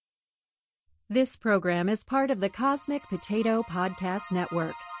This program is part of the Cosmic Potato Podcast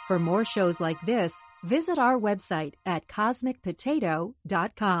Network. For more shows like this, visit our website at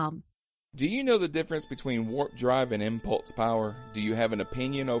cosmicpotato.com. Do you know the difference between warp drive and impulse power? Do you have an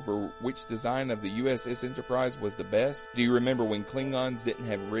opinion over which design of the USS Enterprise was the best? Do you remember when Klingons didn't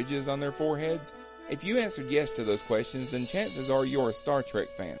have ridges on their foreheads? If you answered yes to those questions, then chances are you're a Star Trek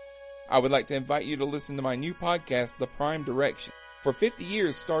fan. I would like to invite you to listen to my new podcast, The Prime Direction. For 50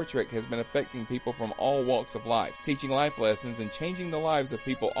 years, Star Trek has been affecting people from all walks of life, teaching life lessons and changing the lives of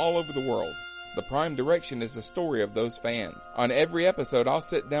people all over the world. The Prime Direction is the story of those fans. On every episode, I'll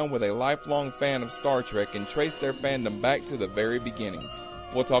sit down with a lifelong fan of Star Trek and trace their fandom back to the very beginning.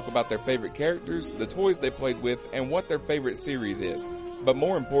 We'll talk about their favorite characters, the toys they played with, and what their favorite series is. But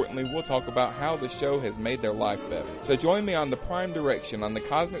more importantly, we'll talk about how the show has made their life better. So join me on The Prime Direction on the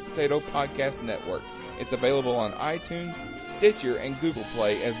Cosmic Potato Podcast Network. It's available on iTunes, Stitcher, and Google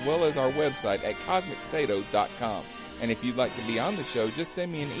Play, as well as our website at cosmicpotato.com. And if you'd like to be on the show, just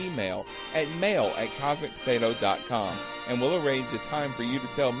send me an email at mail@cosmicpotato.com, and we'll arrange a time for you to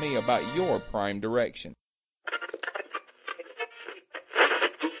tell me about your Prime Direction.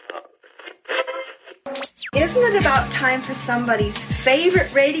 Isn't it about time for somebody's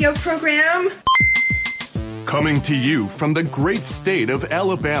favorite radio program? Coming to you from the great state of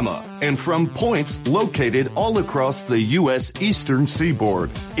Alabama and from points located all across the U.S. Eastern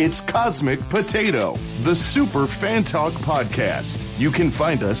Seaboard, it's Cosmic Potato, the Super Fan Talk podcast. You can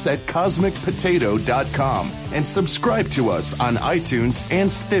find us at cosmicpotato.com and subscribe to us on iTunes and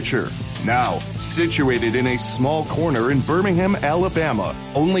Stitcher. Now, situated in a small corner in Birmingham, Alabama,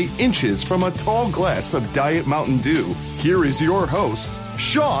 only inches from a tall glass of Diet Mountain Dew, here is your host,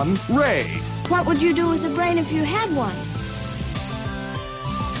 Sean Ray. What would you do with a brain if you had one?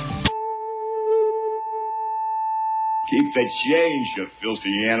 Keep the change, you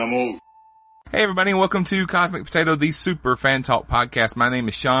filthy animal. Hey everybody, and welcome to Cosmic Potato, the Super Fan Talk podcast. My name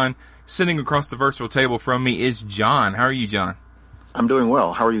is Sean. Sitting across the virtual table from me is John. How are you, John? I'm doing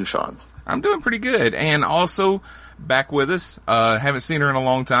well. How are you, Sean? I'm doing pretty good. And also, back with us, haven't seen her in a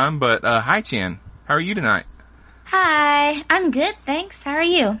long time, but hi, Chan. How are you tonight? Hi, I'm good, thanks. How are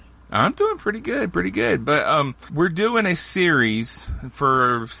you? I'm doing pretty good. But we're doing a series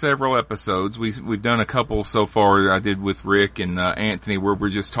for several episodes. We've done a couple so far. I did with Rick and Anthony, where we're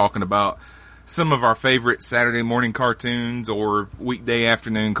just talking about some of our favorite Saturday morning cartoons or weekday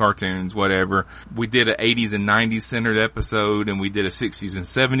afternoon cartoons, whatever. We did an 80s and 90s centered episode, and we did a 60s and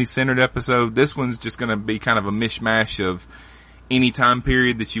 70s centered episode. This one's just going to be kind of a mishmash of any time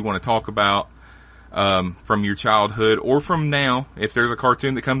period that you want to talk about. From your childhood or from now, if there's a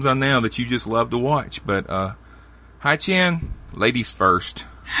cartoon that comes on now that you just love to watch. But, hi Chan, ladies first.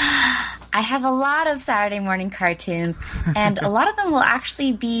 I have a lot of Saturday morning cartoons, and a lot of them will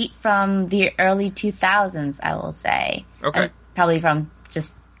actually be from the early 2000s, I will say. Okay. And probably from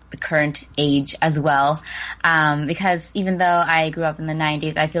just the current age as well. Because even though I grew up in the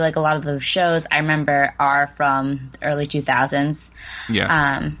 90s, I feel like a lot of those shows I remember are from the early 2000s.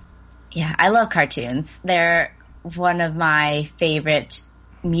 Yeah. Yeah, I love cartoons. They're one of my favorite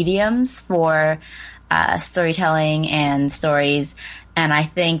mediums for storytelling and stories, and I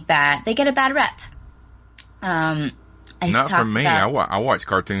think that they get a bad rep. Not from me. I watch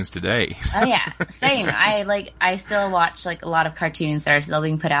cartoons today. Oh yeah, same. I still watch like a lot of cartoons that are still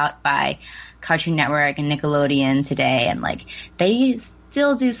being put out by Cartoon Network and Nickelodeon today, and like they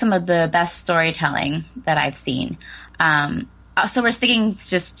still do some of the best storytelling that I've seen. So we're sticking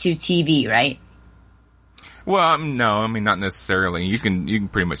just to TV, right? Well, no, I mean, not necessarily. You can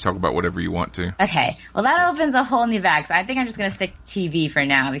pretty much talk about whatever you want to. Okay. Well, that opens a whole new bag, so I think I'm just going to stick to TV for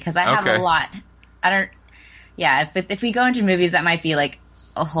now, because I have a lot. If we go into movies, that might be like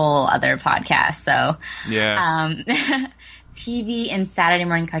a whole other podcast, so. Yeah. TV and Saturday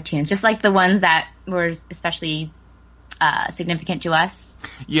morning cartoons, just like the ones that were especially significant to us.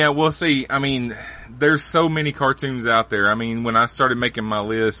 Yeah, well, see, I mean, there's so many cartoons out there. I mean, when I started making my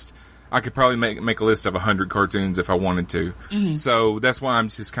list, I could probably make a list of 100 cartoons if I wanted to. Mm-hmm. So that's why I'm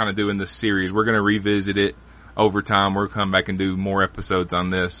just kind of doing this series. We're going to revisit it over time. We'll come back and do more episodes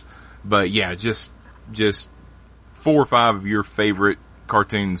on this. But yeah, just 4 or 5 of your favorite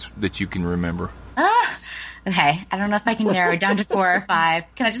cartoons that you can remember. Okay, I don't know if I can narrow it down to 4 or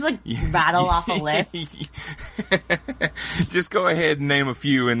 5. Can I just rattle off a list? Just go ahead and name a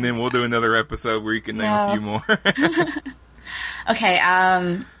few, and then we'll do another episode where you can name a few more. Okay,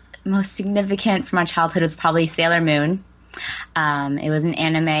 most significant from my childhood was probably Sailor Moon. It was an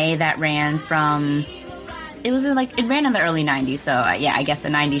anime that ran from... It ran in the early 90s, so yeah, I guess a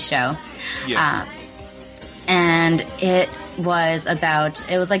 90s show. Yeah. and it was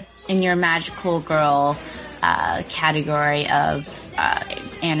like in your magical girl category of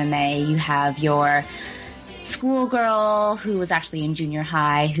anime. You have your schoolgirl who was actually in junior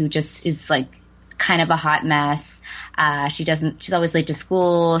high, who just is like kind of a hot mess. She's always late to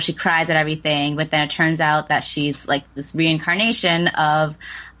school. She cries at everything, but then it turns out that she's like this reincarnation of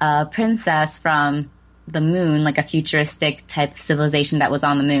a princess from the moon, like a futuristic type of civilization that was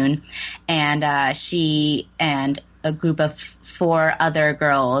on the moon. And she and a group of 4 other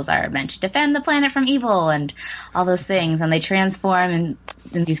girls are meant to defend the planet from evil and all those things. And they transform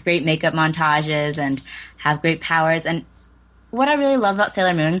in these great makeup montages and have great powers. And what I really love about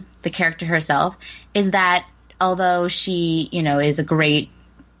Sailor Moon, the character herself, is that although she, is a great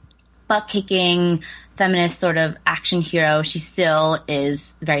butt-kicking feminist sort of action hero, she still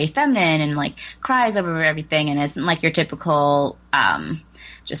is very feminine and like cries over everything and isn't like your typical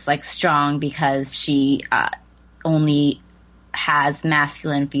just like strong because she only has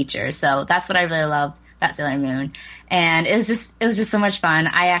masculine features. So that's what I really loved about Sailor Moon. And it was just so much fun.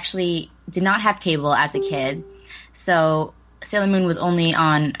 I actually did not have cable as a kid, so Sailor Moon was only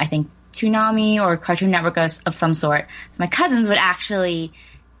on, I think, Toonami or Cartoon Network of some sort. So my cousins would actually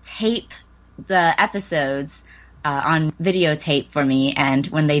tape the episodes on videotape for me, and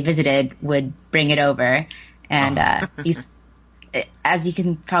when they visited, would bring it over. And these, as you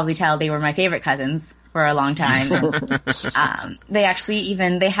can probably tell, they were my favorite cousins for a long time. And, they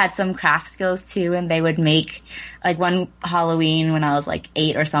had some craft skills too, and they would make, like one Halloween when I was like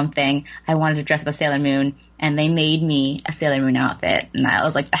 8 or something, I wanted to dress up as Sailor Moon, and they made me a Sailor Moon outfit, and that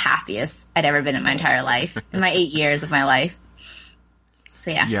was like the happiest I'd ever been in my entire life, in my 8 years of my life.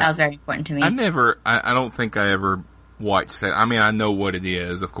 So yeah, that was very important to me. I don't think I ever watched that. I mean, I know what it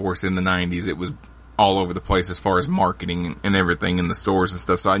is. Of course, in the 90s, it was all over the place as far as marketing and everything in the stores and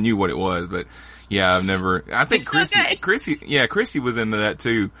stuff, so I knew what it was, but yeah, I think Chrissy was into that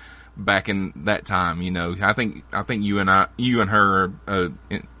too back in that time, I think you and her are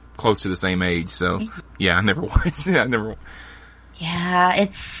close to the same age, so yeah, I never watched it. Yeah,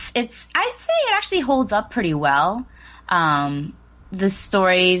 it's I'd say it actually holds up pretty well. The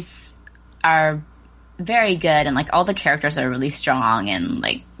stories are very good, and like all the characters are really strong and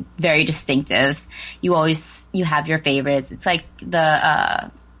like very distinctive. You have your favorites. It's like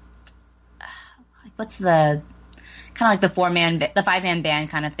the what's the kind of like the 5-man band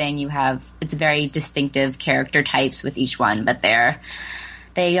kind of thing. It's very distinctive character types with each one, but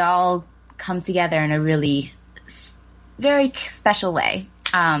they all come together in a really very special way.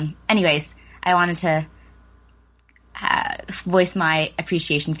 Anyways, I wanted to voice my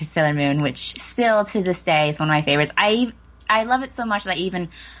appreciation for Sailor Moon, which still to this day is one of my favorites. I love it so much that I even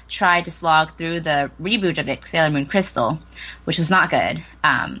tried to slog through the reboot of it, Sailor Moon Crystal, which was not good.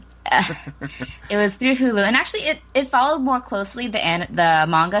 It was through Hulu, and actually it followed more closely the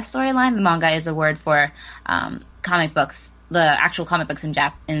manga storyline. The manga is a word for comic books, the actual comic books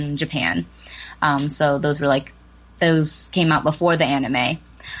in Japan. So those came out before the anime.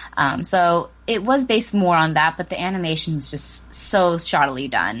 So it was based more on that, but the animation is just so shoddily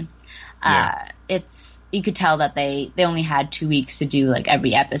done. You could tell that they only had 2 weeks to do like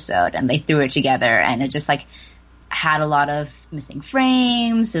every episode, and they threw it together, and it just like had a lot of missing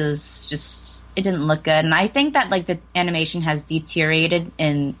frames. It didn't look good. And I think that like the animation has deteriorated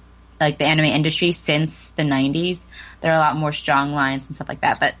in like the anime industry since the 90s. There are a lot more strong lines and stuff like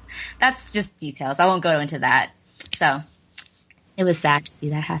that, but that's just details. I won't go into that. So it was sad to see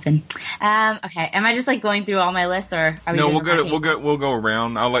that happen. Okay. Am I just like going through all my lists, or are we? No, we'll go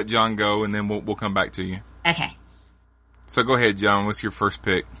around. I'll let John go, and then we'll come back to you. Okay. So go ahead, John. What's your first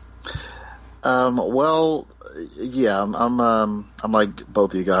pick? Well, yeah, I'm like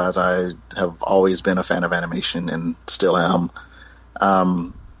both of you guys. I have always been a fan of animation and still am.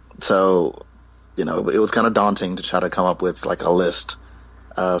 So, it was kind of daunting to try to come up with like a list.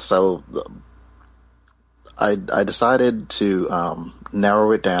 So I decided to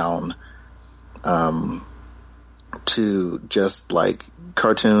narrow it down to just like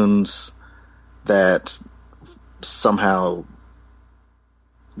cartoons that somehow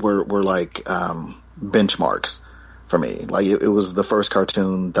were like benchmarks for me. Like it was the first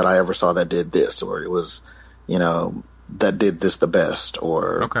cartoon that I ever saw that did this, or it was, that did this the best,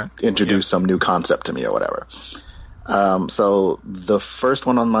 or introduced some new concept to me or whatever. So the first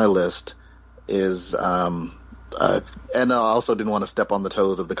one on my list is, and I also didn't want to step on the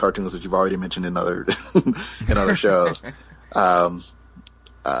toes of the cartoons that you've already mentioned in other in other shows. So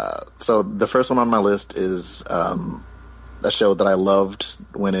the first one on my list is a show that I loved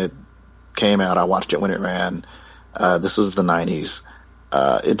when it came out. I watched it when it ran. This was the 90s.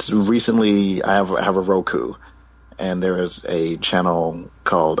 it's recently, I have a Roku, and there is a channel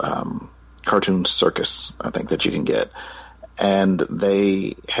called Cartoon Circus, I think, that you can get. And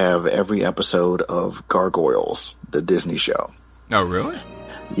they have every episode of Gargoyles, the Disney show. Oh, really?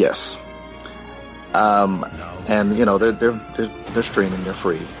 Yes. And you know, they're streaming, they're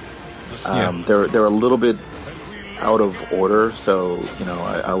free. They're a little bit out of order, so you know,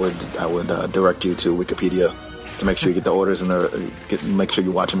 I would direct you to Wikipedia to make sure you get the orders make sure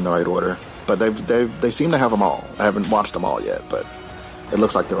you watch them in the right order. But they seem to have them all. I haven't watched them all yet, but it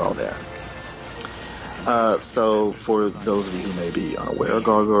looks like they're all there. So for those of you who may be unaware,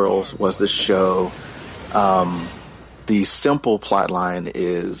 Gargoyles was this show. The simple plot line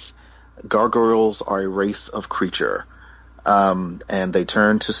is gargoyles are a race of creature, and they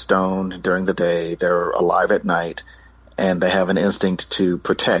turn to stone during the day. They're alive at night, and they have an instinct to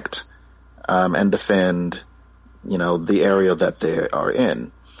protect and defend, you know, the area that they are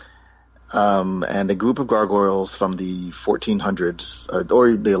in. And a group of gargoyles from the 1400s or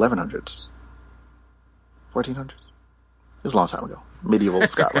the 1100s. 1400s? It was a long time ago. Medieval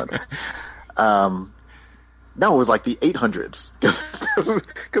Scotland. No, it was like the 800s. Because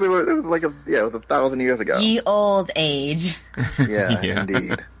it was like it was 1,000 years ago. Ye old age. Yeah,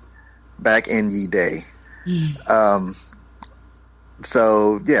 indeed. Back in ye day.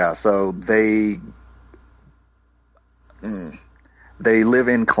 So they live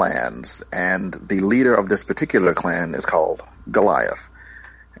in clans, and the leader of this particular clan is called Goliath.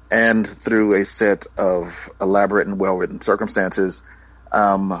 And through a set of elaborate and well-written circumstances,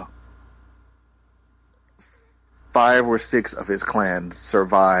 5 or 6 of his clans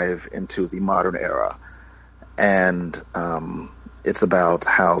survive into the modern era. And it's about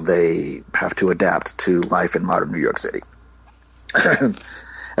how they have to adapt to life in modern New York City. It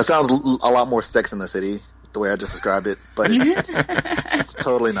sounds a lot more Sex in the City, the way I just described it, but it's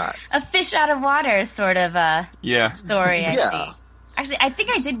totally not. A fish out of water sort of story, I think. Actually, I think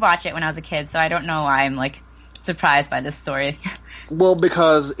I did watch it when I was a kid, so I don't know why I'm, like, surprised by this story. Well,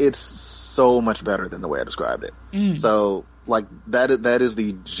 because it's so much better than the way I described it. So, like, that is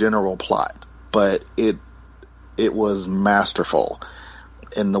the general plot, but it was masterful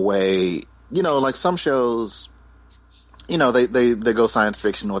in the way, you know, like some shows, you know, they go science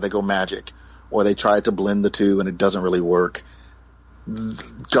fiction or they go magic, or they try to blend the two and it doesn't really work.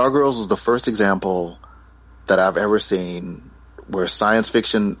 Gargoyles was the first example that I've ever seen where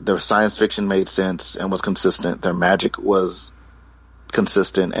their science fiction made sense and was consistent. Their magic was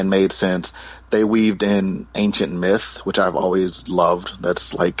consistent and made sense. They weaved in ancient myth, which I've always loved.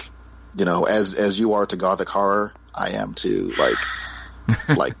 That's like, you know, as you are to Gothic horror, I am to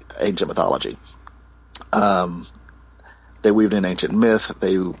like ancient mythology. They weaved in ancient myth.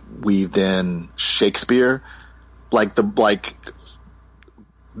 They weaved in Shakespeare, like the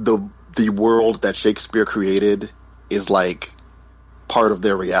world that Shakespeare created is like part of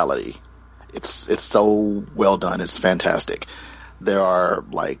their reality. It's so well done. It's fantastic. There are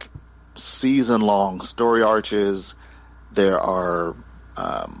like season-long story arches. There are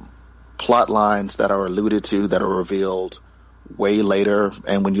plot lines that are alluded to that are revealed way later,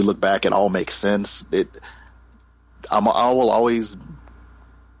 and when you look back, it all makes sense. I will always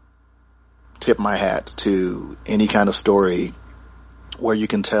tip my hat to any kind of story where you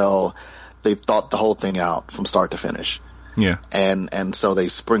can tell they thought the whole thing out from start to finish. Yeah. And so they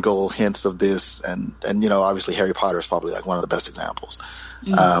sprinkle hints of this, and you know, obviously Harry Potter is probably like one of the best examples.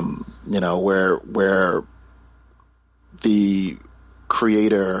 You know, where the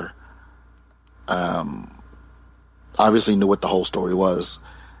creator obviously knew what the whole story was,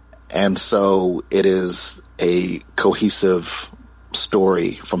 and so it is a cohesive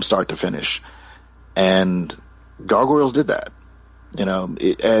story from start to finish. And Gargoyles did that, you know,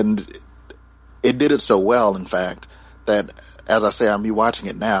 and it did it so well, in fact, that, as I say, I'm rewatching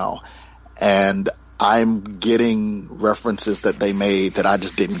it now, and I'm getting references that they made that I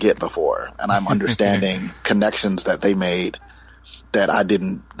just didn't get before, and I'm understanding connections that they made that I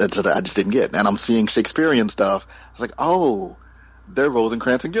just didn't get, and I'm seeing Shakespearean stuff. I was like, oh, they're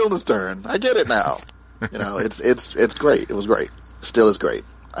Rosencrantz and Guildenstern. I get it now. You know, it's great. It was great. It still is great.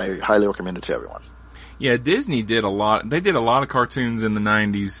 I highly recommend it to everyone. Yeah, Disney did a lot. They did a lot of cartoons in the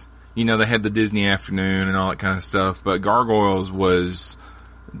 90s. You know, they had the Disney Afternoon and all that kind of stuff, but Gargoyles was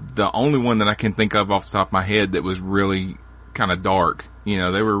the only one that I can think of off the top of my head that was really kind of dark. You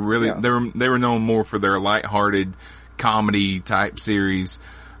know, they were really, they were known more for their lighthearted comedy type series.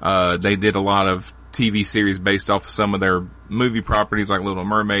 They did a lot of TV series based off of some of their movie properties like Little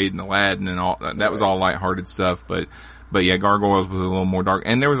Mermaid and Aladdin and all that. Was all lighthearted stuff, but yeah, Gargoyles was a little more dark.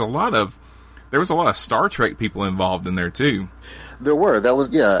 And there was a lot of there was a lot of Star Trek people involved in there too. There were. That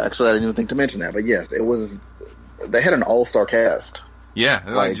was, actually I didn't even think to mention that, but yes, it was, they had an all-star cast. Yeah,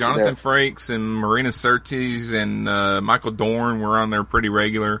 like Jonathan Frakes and Marina Sirtis and Michael Dorn were on there pretty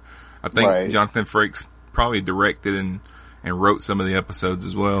regular. I think Jonathan Frakes probably directed and wrote some of the episodes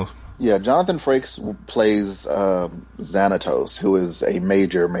as well. Yeah, Jonathan Frakes plays Xanatos, who is a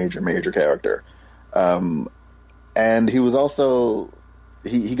major character. And he was also,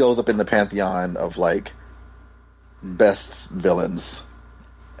 he goes up in the pantheon of, like, best villains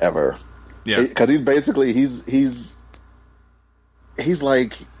ever. Yeah. Because he's basically, he's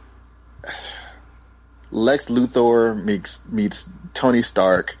like Lex Luthor meets Tony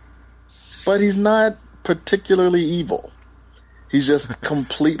Stark, but he's not particularly evil. He's just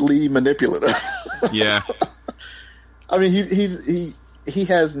completely manipulative. Yeah. I mean, he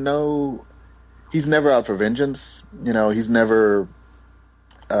has no, he's never out for vengeance. You know, he's never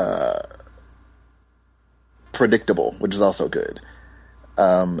predictable, which is also good.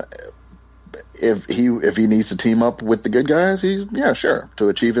 If he needs to team up with the good guys, sure, to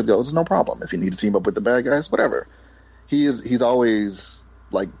achieve his goals, no problem. If he needs to team up with the bad guys, whatever. He's always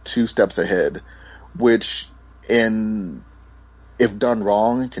like 2 steps ahead, which if done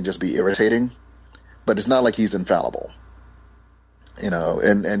wrong can just be irritating. But it's not like he's infallible, you know.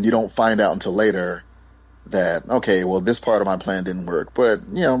 And you don't find out until later that, okay, well, this part of my plan didn't work, but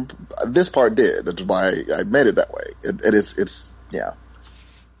you know, this part did. That's why I made it that way. It's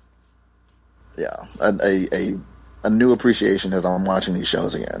a new appreciation as I'm watching these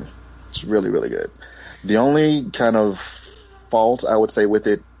shows again. It's really, really good. The only kind of fault I would say with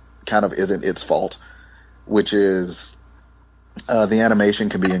it kind of isn't its fault, which is the animation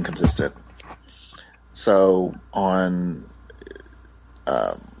can be inconsistent. So on,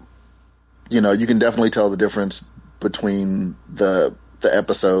 you can definitely tell the difference between the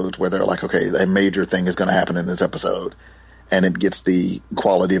episodes where they're like, okay, a major thing is going to happen in this episode, and it gets the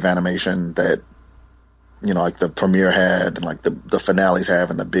quality of animation that, you know, like the premiere had and like the finales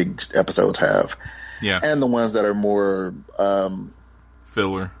have and the big episodes have. Yeah. And the ones that are more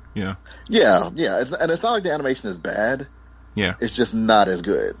filler. Yeah. Yeah. It's not like the animation is bad. Yeah. It's just not as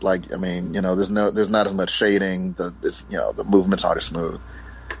good. Like, I mean, you know, there's not as much shading. The movements aren't as smooth.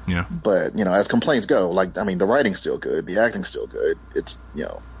 Yeah. But, you know, as complaints go, like, I mean, the writing's still good, the acting's still good. It's, you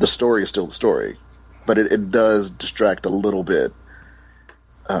know, the story is still the story. But it does distract a little bit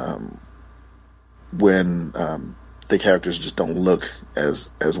when the characters just don't look as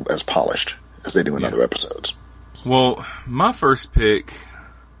polished as they do in other episodes. Well, my first pick,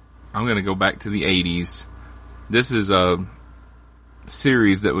 I'm going to go back to the 80s. This is a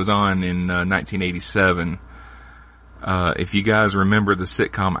series that was on in 1987. If you guys remember the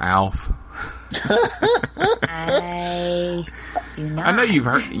sitcom Alf. I do not. I know you've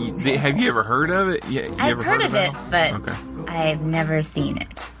heard. Have you ever heard of it? Yeah, I've heard of it, but I've never seen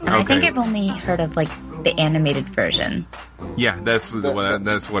it. And I think I've only heard of like the animated version. Yeah, that's what I'm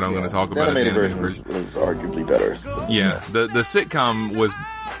going to talk about. The animated version is arguably better. Yeah, the sitcom was.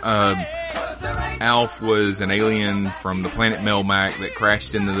 Alf was an alien from the planet Melmac that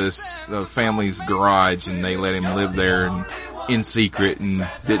crashed into this family's garage, and they let him live there in secret and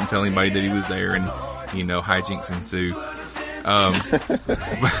didn't tell anybody that he was there, and, you know, hijinks ensue.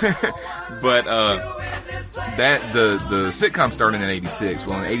 But the sitcom started in 86.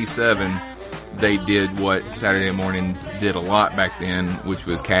 Well, in 87, they did what Saturday Morning did a lot back then, which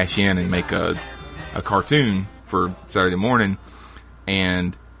was cash in and make a cartoon for Saturday Morning,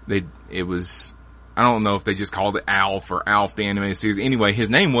 and it was, I don't know if they just called it Alf or Alf the Animated Series. Anyway, his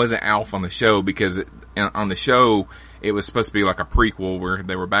name wasn't Alf on the show because on the show it was supposed to be like a prequel where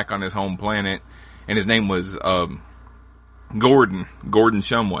they were back on his home planet, and his name was Gordon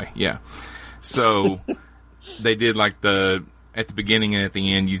Shumway. Yeah. So they did like at the beginning and at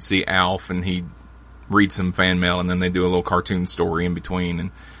the end you'd see Alf and he'd read some fan mail, and then they do a little cartoon story in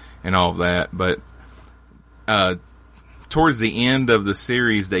between and all of that. But towards the end of the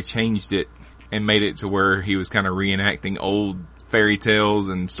series, they changed it and made it to where he was kind of reenacting old fairy tales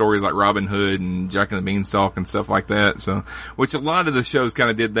and stories like Robin Hood and Jack and the Beanstalk and stuff like that. So, which a lot of the shows kind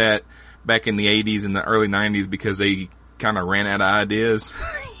of did that back in the 80s and the early 90s because they kind of ran out of ideas.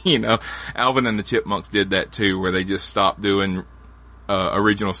 You know, Alvin and the Chipmunks did that too, where they just stopped doing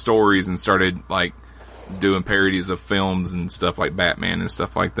original stories and started like doing parodies of films and stuff like Batman and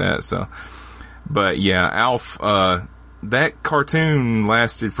stuff like that. So, but yeah, Alf, that cartoon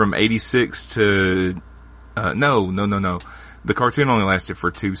lasted from 86 to, no. The cartoon only lasted for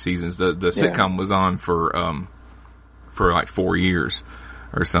 2 seasons. The sitcom was on for like 4 years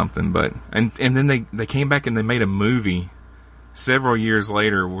or something. But, and then they came back and they made a movie several years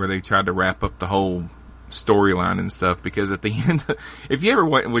later where they tried to wrap up the whole storyline and stuff, because at the end, if you ever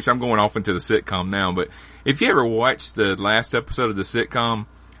watch, which I'm going off into the sitcom now, but if you ever watched the last episode of the sitcom,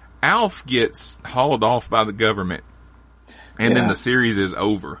 Alf gets hauled off by the government, and then the series is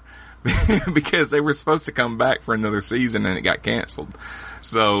over because they were supposed to come back for another season and it got canceled.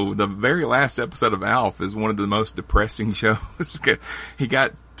 So the very last episode of Alf is one of the most depressing shows. He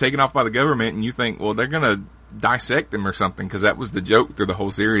got taken off by the government, and you think, well, they're gonna dissect him or something, because that was the joke through the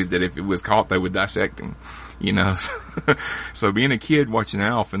whole series, that if it was caught, they would dissect him, you know. So being a kid watching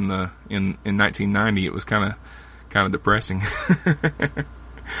Alf in 1990, it was kind of depressing.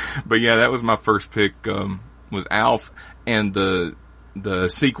 But yeah, that was my first pick, was Alf, and the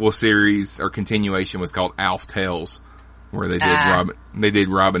sequel series or continuation was called Alf Tales, where they did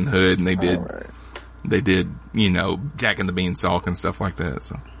Robin Hood, and they did, you know, Jack and the Beanstalk and stuff like that.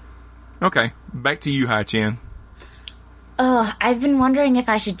 So, okay, back to you, Hai Chan. Oh, I've been wondering if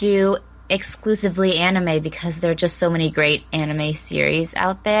I should do exclusively anime, because there are just so many great anime series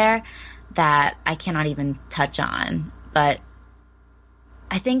out there that I cannot even touch on. But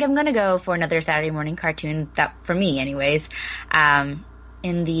I think I'm going to go for another Saturday morning cartoon, that, for me anyways,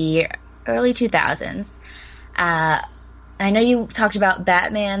 in the early 2000s. I know you talked about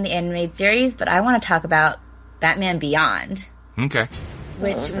Batman, the animated series, but I want to talk about Batman Beyond. Okay.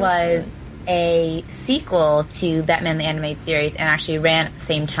 Which was a sequel to Batman the Animated Series, and actually ran at the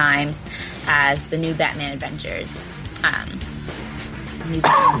same time as the New Batman Adventures. New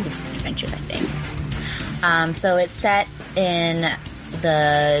Batman Superman Adventures, I think. So it's set in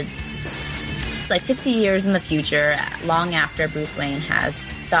the, like, 50 years in the future, long after Bruce Wayne has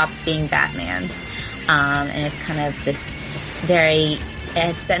stopped being Batman. And it's kind of this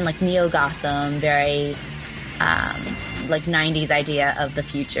it's set in, like, Neo-Gotham, very, like, 90s idea of the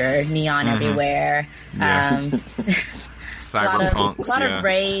future, neon everywhere. Cyberpunks, a lot of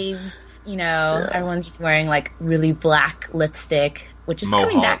raves, you know, everyone's just wearing, like, really black lipstick, which is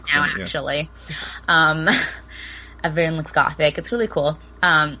coming back now, actually. Everyone looks gothic. It's really cool.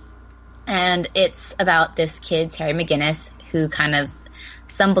 And it's about this kid, Terry McGinnis, who kind of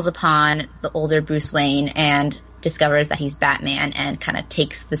stumbles upon the older Bruce Wayne and discovers that he's Batman, and kind of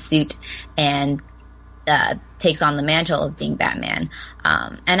takes the suit and takes on the mantle of being Batman.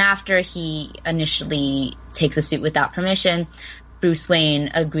 And after he initially takes the suit without permission, Bruce Wayne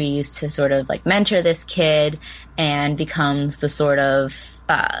agrees to sort of, like, mentor this kid, and becomes the sort of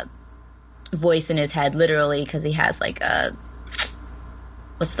voice in his head, literally, because he has, like,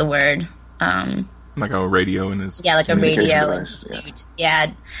 what's the word? Like a radio in his... Yeah, like a radio in his suit.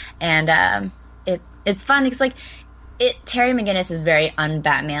 Yeah. And it's fun because, like, Terry McGinnis is very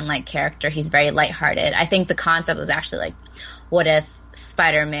un-Batman-like character. He's very lighthearted. I think the concept was actually, like, what if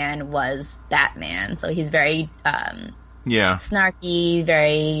Spider-Man was Batman? So he's very snarky,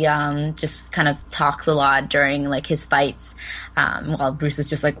 very just kind of talks a lot during, like, his fights, while Bruce is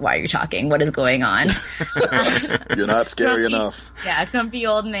just like, why are you talking? What is going on? You're not scary enough. Yeah, grumpy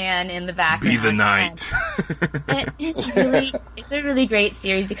old man in the background. Be the knight. It's a really great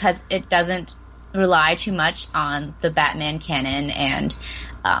series because it doesn't rely too much on the Batman canon and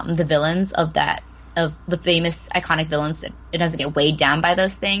the villains of the famous iconic villains. It doesn't get weighed down by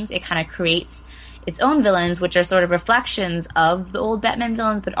those things. It kind of creates its own villains, which are sort of reflections of the old Batman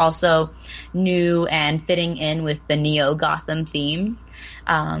villains, but also new and fitting in with the Neo-Gotham theme.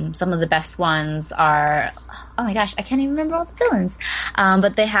 Some of the best ones are, oh my gosh, I can't even remember all the villains.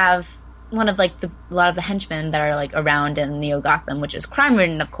 But they have one of, like, a lot of the henchmen that are, like, around in Neo-Gotham, which is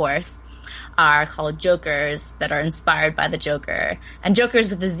crime-ridden, of course, are called Jokers, that are inspired by the Joker. And Jokers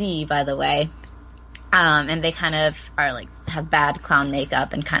with a Z, by the way. And they kind of are, like, have bad clown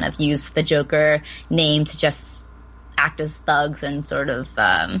makeup and kind of use the Joker name to just act as thugs and sort of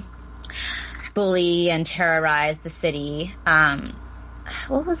bully and terrorize the city.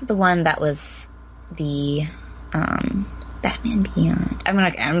 What was the one that was the Batman Beyond?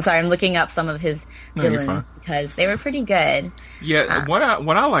 I'm sorry, I'm looking up some of his villains because they were pretty good. Yeah, what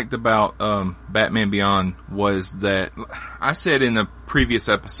I liked about Batman Beyond was that I said in a previous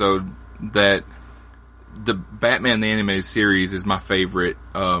episode that the Batman the Animated Series is my favorite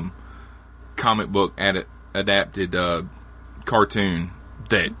comic book adapted cartoon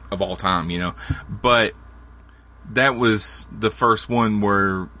that of all time, you know. But that was the first one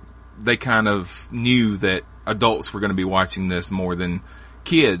where they kind of knew that adults were going to be watching this more than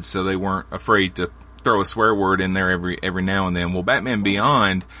kids, so they weren't afraid to throw a swear word in there every now and then. Well, Batman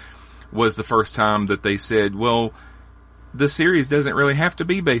Beyond was the first time that they said, well, the series doesn't really have to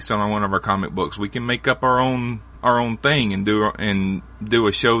be based on one of our comic books. We can make up our own our own thing and do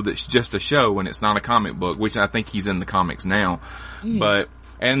a show that's just a show and it's not a comic book, which I think he's in the comics now. But,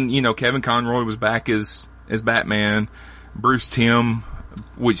 and, you know, Kevin Conroy was back as Batman. Bruce Timm,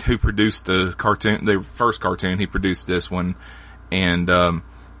 who produced the first cartoon, he produced this one. And,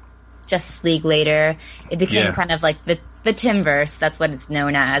 Justice League later. It became kind of like the Timmverse. That's what it's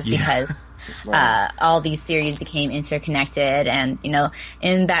known as because all these series became interconnected. And, you know,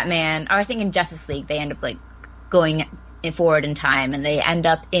 in Batman, or I think in Justice League, they end up like going forward in time and they end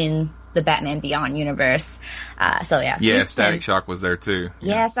up in the Batman Beyond universe. Yeah, Static Shock was there too.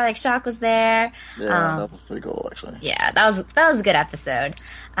 Yeah, Static Shock was there. Yeah, that was pretty cool actually. Yeah, that was a good episode.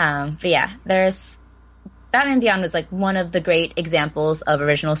 But yeah, there's Batman Beyond was like one of the great examples of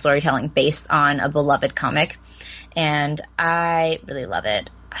original storytelling based on a beloved comic, and I really love it.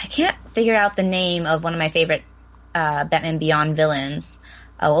 I can't figure out the name of one of my favorite Batman Beyond villains.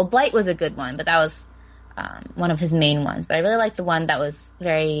 Well, Blight was a good one, but that was one of his main ones. But I really liked the one that was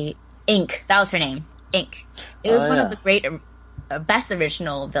very Ink. That was her name, Ink. It was one of the great, best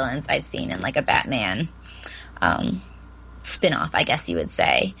original villains I'd seen in like a Batman spin-off, I guess you would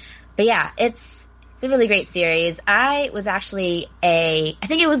say. But yeah, it's a really great series. I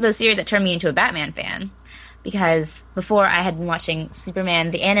think it was the series that turned me into a Batman fan, because before I had been watching Superman,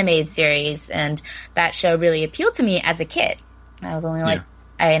 the animated series, and that show really appealed to me as a kid. I was only like,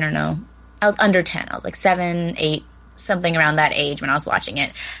 I don't know, I was under 10. I was like 7, 8, something around that age when I was watching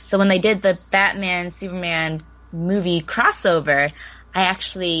it. So when they did the Batman, Superman movie crossover, I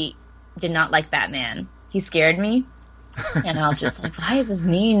actually did not like Batman. He scared me. And I was just like, why is this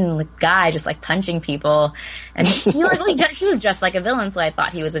mean guy just like punching people? And he was dressed like a villain, so I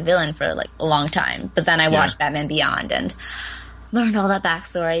thought he was a villain for like a long time. But then I watched Batman Beyond and learned all that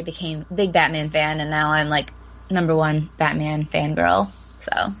backstory, became a big Batman fan, and now I'm like #1 Batman fangirl.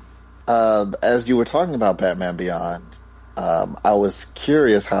 So, as you were talking about Batman Beyond, I was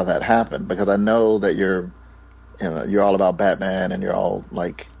curious how that happened, because I know that you're all about Batman and you're all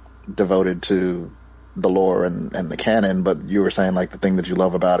like devoted to the lore and the canon, but you were saying like the thing that you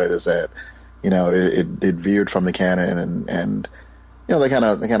love about it is that, you know, it veered from the canon and you know, they kind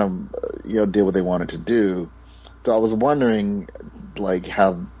of you know, did what they wanted to do. So I was wondering like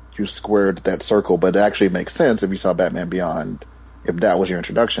how you squared that circle, but it actually makes sense if you saw Batman Beyond. If that was your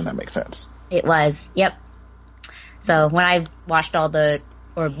introduction, that makes sense. It was, yep. So when I watched all the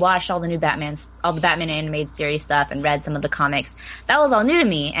new Batmans, all the Batman animated series stuff, and read some of the comics, that was all new to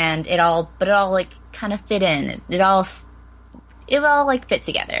me, and it all like kind of fit in. It all like fit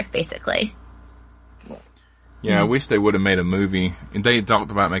together, basically. Yeah, I wish they would have made a movie. They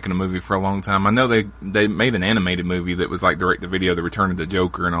talked about making a movie for a long time. I know they made an animated movie that was like direct-to-video, The Return of the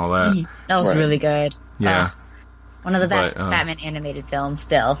Joker and all that. That was really good. Yeah. One of the best Batman animated films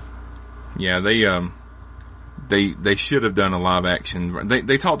still. Yeah, they should have done a live action.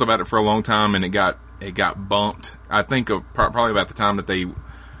 They talked about it for a long time, and it got bumped. I think probably about the time that they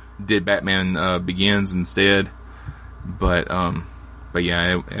did Batman Begins instead. But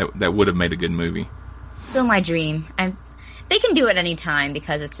yeah, that would have made a good movie. Still my dream. They can do it any time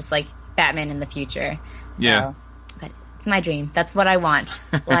because it's just like Batman in the future. Yeah. But it's my dream. That's what I want.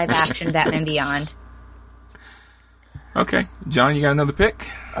 Live action Batman Beyond. Okay, John, you got another pick?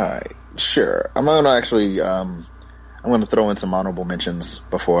 All right, sure. I'm going to actually, I'm going to throw in some honorable mentions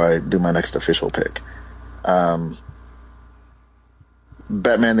before I do my next official pick. Batman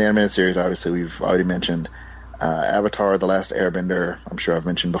the Animated Series, obviously, we've already mentioned. Avatar, The Last Airbender, I'm sure I've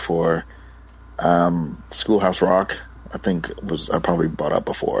mentioned before. Schoolhouse Rock, I think I probably brought up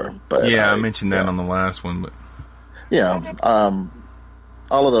before. But yeah, I mentioned that on the last one. But yeah,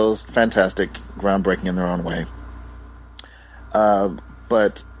 all of those, fantastic, groundbreaking in their own way.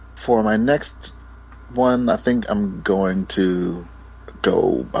 But for my next one, I think I'm going to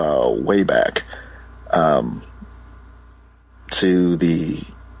go way back to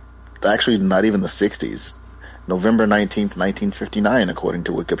actually not even the 60s. November 19th, 1959, according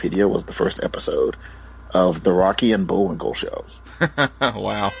to Wikipedia, was the first episode of The Rocky and Bullwinkle Show.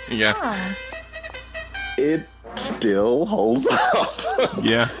 Wow. Yeah. It still holds up.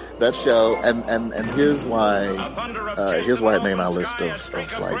 Yeah. That show, and here's why it made my list of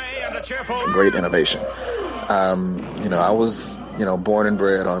great innovation. I was born and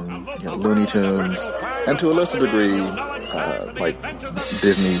bred on Looney Tunes, and to a lesser degree like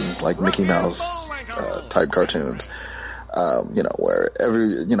Disney, like Mickey Mouse type cartoons. Where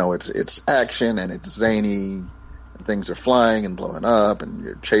it's action and it's zany, and things are flying and blowing up, and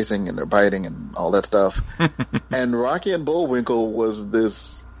you're chasing and they're biting and all that stuff. And Rocky and Bullwinkle was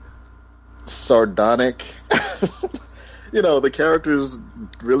this sardonic, the characters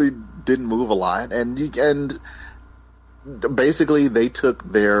really didn't move a lot, and basically they took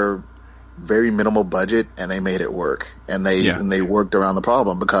their very minimal budget and they made it work, and they worked around the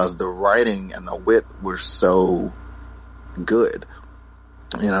problem because the writing and the wit were so good.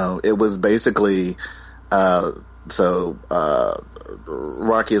 You know, it was basically Rocky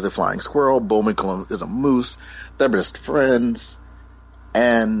is a flying squirrel, Bullwinkle is a moose, they're best friends,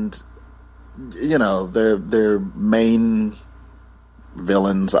 and you know, their main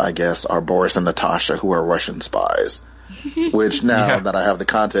villains, I guess, are Boris and Natasha, who are Russian spies. Which now that I have the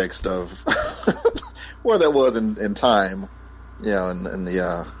context of where that was in time, you know, in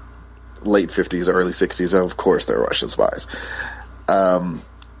the late 50s, early 60s, of course they're Russian spies.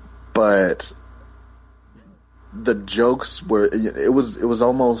 But the jokes were, it was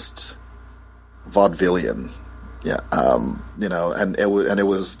almost vaudevillian. Yeah. You know, and it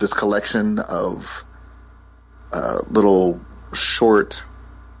was this collection of little short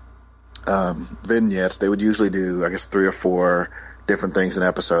vignettes. They would usually do, I guess, 3 or 4 different things an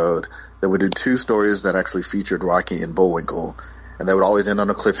episode. They would do 2 stories that actually featured Rocky and Bullwinkle, and they would always end on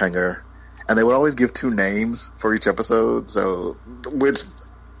a cliffhanger. And they would always give 2 names for each episode, so, which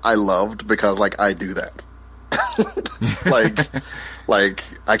I loved because, like, I do that. like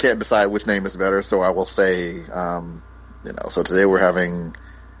I can't decide which name is better, so I will say, you know, so today we're having,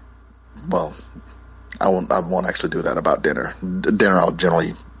 well, I won't actually do that about dinner. Dinner, I'll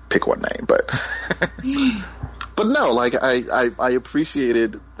generally pick one name, but no, like I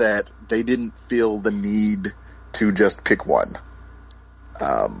appreciated that they didn't feel the need to just pick one.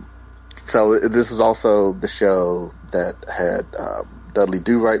 So this is also the show that had Dudley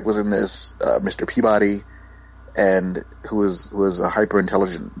Do-Right was in this, Mr. Peabody, and who was a hyper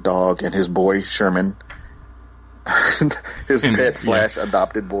intelligent dog, and his boy Sherman, his pet /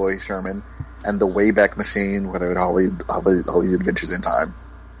 adopted boy Sherman, and the Wayback Machine, where they would all the adventures in time.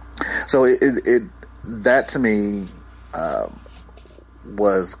 So that to me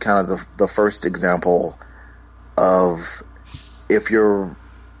was kind of the first example of, if your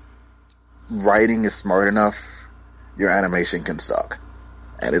writing is smart enough, your animation can suck,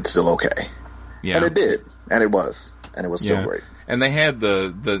 and it's still okay. Yeah, and it did, and it was still great. And they had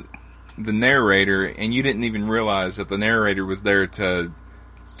the narrator, and you didn't even realize that the narrator was there to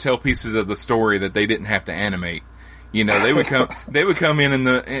tell pieces of the story that they didn't have to animate. You know, they would come in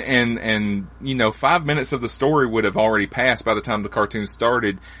and you know, 5 minutes of the story would have already passed by the time the cartoon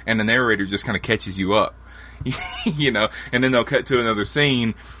started, and the narrator just kind of catches you up. You know, and then they'll cut to another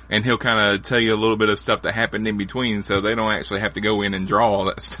scene, and he'll kind of tell you a little bit of stuff that happened in between, so they don't actually have to go in and draw all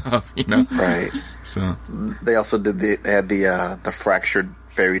that stuff, you know? Right. So they also had the fractured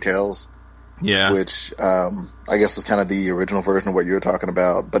fairy tales. Yeah. Which, I guess was kind of the original version of what you were talking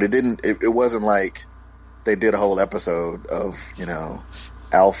about, but it wasn't like they did a whole episode of, you know,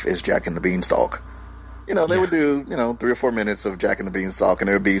 Alf is Jack and the Beanstalk. You know, they would do, you know, 3 or 4 minutes of Jack and the Beanstalk, and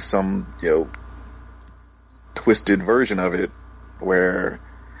there would be some, you know, twisted version of it where,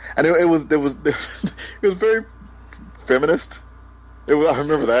 and it was very feminist. I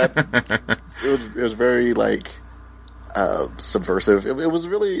remember that. it was very like subversive. It was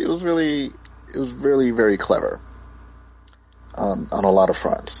really very clever on a lot of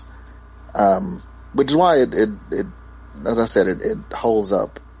fronts. Which is why it as I said, it holds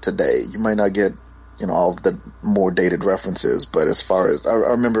up today. You might not get, you know, all of the more dated references, but as far as I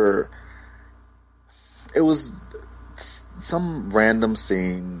remember, it was some random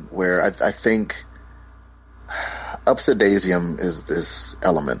scene where I think Upsidasium is this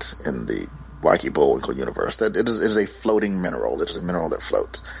element in the Rocky Bullwinkle universe that it is a floating mineral. It is a mineral that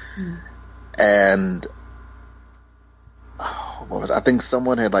floats. And I think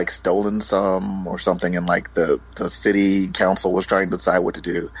someone had like stolen some or something, and like the city council was trying to decide what to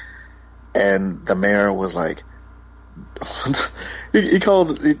do, and the mayor was like, he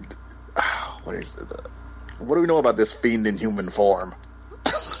called it, what is it? What do we know about this fiend in human form?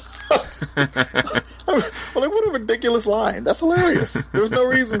 I'm like, what a ridiculous line. That's hilarious. There was no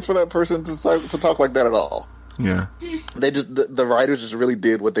reason for that person to talk like that at all. Yeah. They just, the writers just really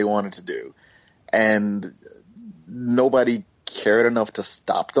did what they wanted to do. And nobody cared enough to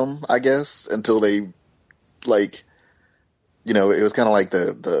stop them, I guess, until they, like, you know, it was kind of like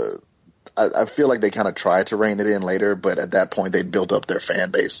I feel like they kind of tried to rein it in later, but at that point they built up their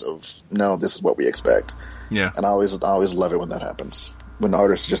fan base of, no, this is what we expect. Yeah. And I always love it when that happens. When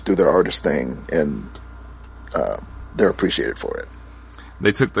artists just do their artist thing and they're appreciated for it.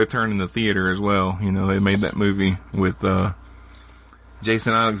 They took their turn in the theater as well. You know, they made that movie with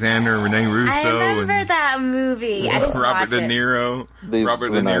Jason Alexander, Rene Russo. I remember that movie. I didn't Robert watch De Niro. Robert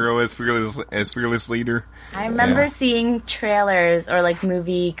De Niro as fearless leader. I remember seeing trailers or like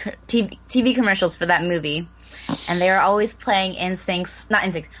TV commercials for that movie. and they were always playing not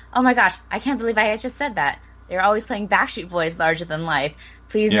NSYNC. Oh my gosh, I can't believe I just said that. They were always playing Backstreet Boys Larger Than Life.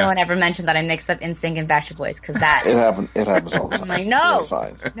 Please, no one ever mentioned that I mixed up NSYNC and Backstreet Boys, because that... It happens all the time. I'm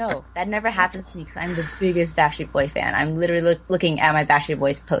like, no, that never happens to me, because I'm the biggest Backstreet Boy fan. I'm literally looking at my Backstreet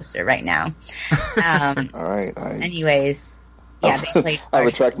Boys poster right now. All right. Anyways, yeah, they played... I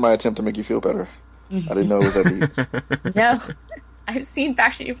retract my attempt to make you feel better. I didn't know it was that deep. No, I've seen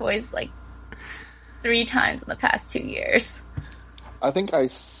Backstreet Boys, 3 times in the past 2 years. I think I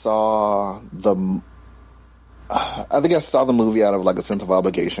saw the movie out of a sense of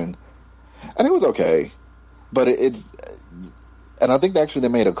obligation, and it was okay, but and I think actually they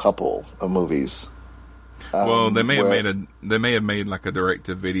made a couple of movies. Well, they may have made a direct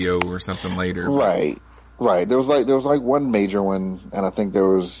to video or something later. Right. There was one major one, and I think there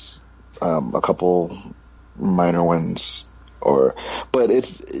was a couple minor ones, but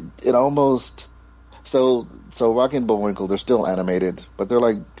it almost so Rocky and Bullwinkle, they're still animated, but they're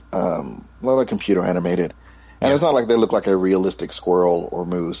a lot of computer animated. And it's not like they look like a realistic squirrel or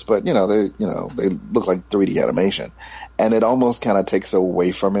moose, but they look like 3D animation, and it almost kind of takes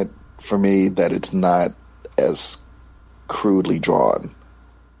away from it for me that it's not as crudely drawn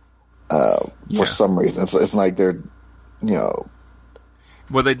for some reason. It's like they're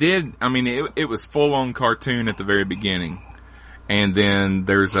Well, they did. I mean, it was full on cartoon at the very beginning, and then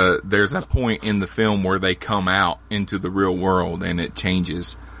there's a point in the film where they come out into the real world and it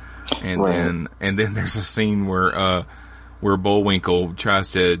changes. And then there's a scene where Bullwinkle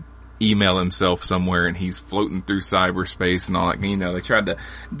tries to email himself somewhere, and he's floating through cyberspace and all that. They tried to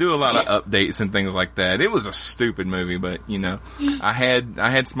do a lot of updates and things like that. It was a stupid movie, but I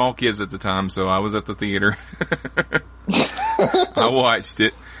had small kids at the time, so I was at the theater. I watched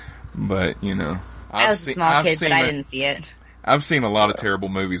it, but I was a small kid, but I didn't see it. I've seen a lot of terrible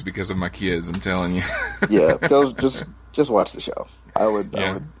movies because of my kids. I'm telling you. Yeah, just watch the show. I would.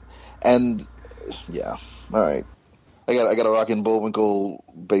 And all right. I got a Rocky and Bullwinkle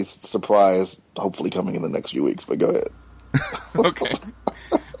based surprise, hopefully coming in the next few weeks. But go ahead. Okay.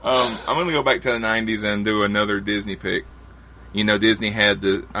 I'm gonna go back to the '90s and do another Disney pick. Disney had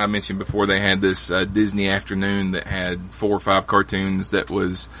I mentioned before, they had this Disney afternoon that had 4 or 5 cartoons that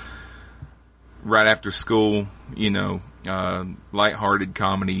was right after school. Lighthearted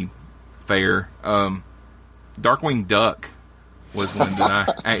comedy fare. Darkwing Duck was one that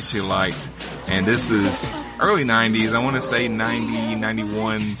I actually liked, and this is early 90s. I want to say 90,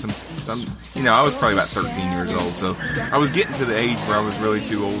 91, I was probably about 13 years old, so I was getting to the age where I was really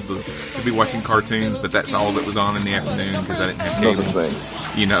too old to be watching cartoons, but that's all that was on in the afternoon because I didn't have cable.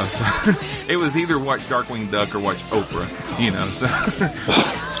 So it was either watch Darkwing Duck or watch Oprah,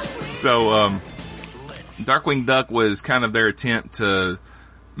 so Darkwing Duck was kind of their attempt to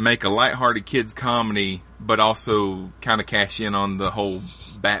make a lighthearted kids comedy, but also kind of cash in on the whole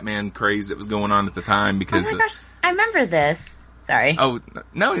Batman craze that was going on at the time. Because oh my gosh, I remember this. Sorry. Oh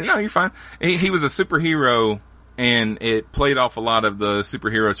no, you're fine. He was a superhero, and it played off a lot of the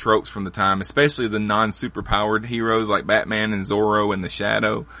superhero tropes from the time, especially the non-superpowered heroes like Batman and Zorro and the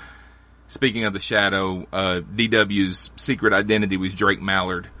Shadow. Speaking of the Shadow, DW's secret identity was Drake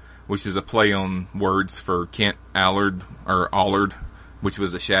Mallard, which is a play on words for Kent Allard, which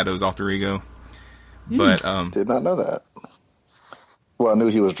was the Shadow's alter ego. But did not know that. Well, I knew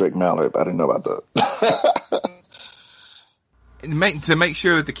he was Drake Mallard, but I didn't know about that. To make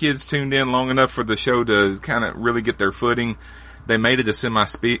sure that the kids tuned in long enough for the show to kind of really get their footing, they made it a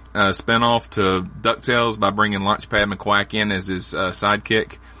spinoff to DuckTales by bringing Launchpad McQuack in as his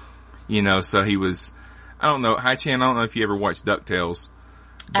sidekick. So he was, I don't know, Hi Chan, I don't know if you ever watched DuckTales.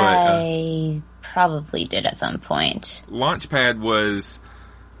 But, I probably did at some point. Launchpad was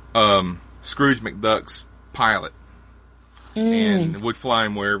Scrooge McDuck's pilot and would fly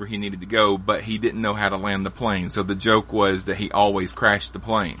him wherever he needed to go, but he didn't know how to land the plane. So the joke was that he always crashed the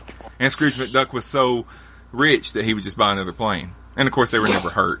plane. And Scrooge McDuck was so rich that he would just buy another plane. And of course they were never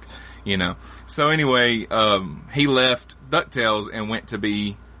hurt, So anyway, he left DuckTales and went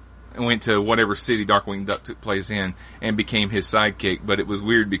to whatever city Darkwing Duck took place in and became his sidekick. But it was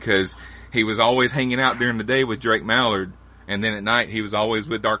weird because he was always hanging out during the day with Drake Mallard, and then at night he was always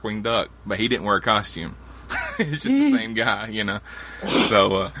with Darkwing Duck, but he didn't wear a costume. It's just the same guy,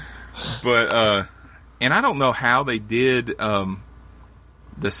 So, and I don't know how they did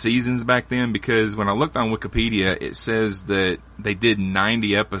the seasons back then, because when I looked on Wikipedia, it says that they did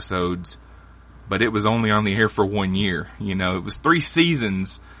 90 episodes, but it was only on the air for 1 year. It was 3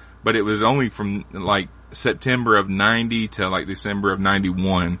 seasons, but it was only from September of 90 to December of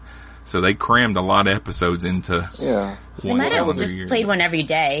 91. So they crammed a lot of episodes into They might have just played one every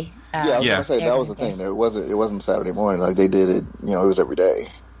day. I was gonna say that was the thing. It wasn't Saturday morning. Like they did it, it was every day.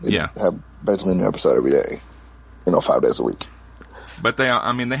 They have basically a new episode every day. 5 days a week. But they had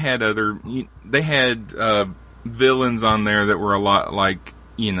villains on there that were a lot like,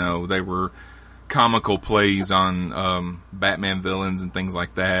 they were comical plays on Batman villains and things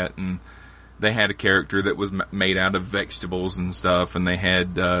like that, and they had a character that was made out of vegetables and stuff, and they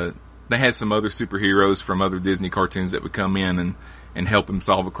had some other superheroes from other Disney cartoons that would come in and help him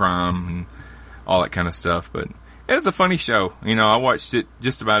solve a crime and all that kind of stuff. But it was a funny show. I watched it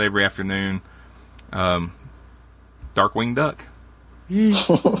just about every afternoon. Darkwing Duck.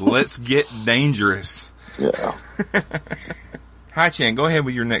 Let's get dangerous. Yeah. Hi, Chan. Go ahead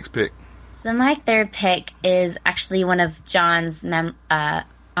with your next pick. So my third pick is actually one of John's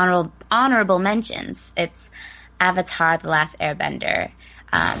honorable mentions. It's Avatar: The Last Airbender.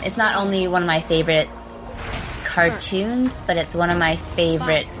 It's not only one of my favorite cartoons, but it's one of my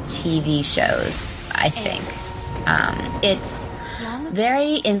favorite TV shows, I think. It's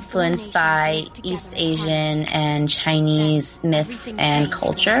very influenced by East Asian and Chinese myths and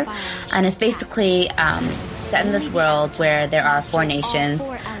culture, and it's basically set in this world where there are 4 nations,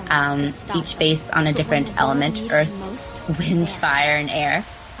 each based on a different element: earth, wind, fire, and air.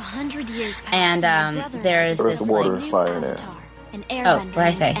 And there's earth, water, fire, and air. Oh, what did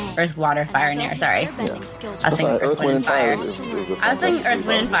I say? Earth, water, fire, and air. Sorry. Yeah. I was thinking Earth, Wind, and Fire. I was thinking Earth,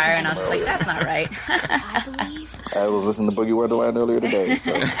 Wind, and Fire, and I was just like, that's not right. I was listening to Boogie Wonderland earlier today,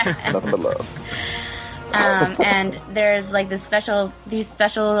 so nothing but love. And there's like these special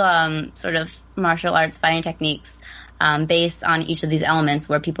sort of martial arts fighting techniques based on each of these elements,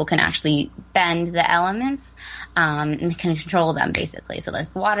 where people can actually bend the elements and can control them, basically. So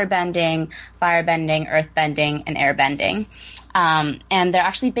like water bending, fire bending, earth bending, and air bending. And they're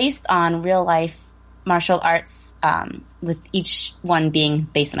actually based on real life martial arts, with each one being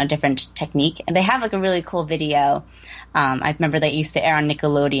based on a different technique. And they have like a really cool video. I remember they used to air on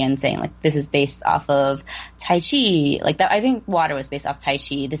Nickelodeon saying like, this is based off of Tai Chi. Like that, I think water was based off Tai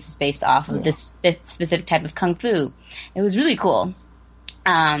Chi. This is based off of this specific type of Kung Fu. It was really cool.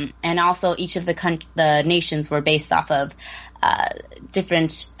 And also each of the nations were based off of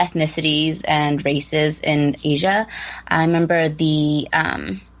different ethnicities and races in Asia. I remember the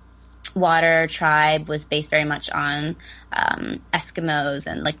Water tribe was based very much on Eskimos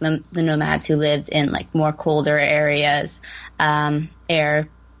and like the nomads who lived in like more colder areas. Air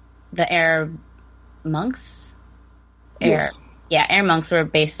monks. Yes. Air monks were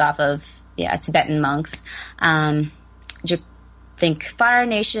based off of Tibetan monks. Think Fire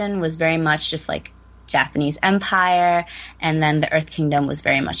Nation was very much just like Japanese Empire, and then the Earth Kingdom was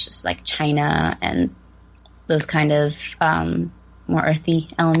very much just like China and those kind of more earthy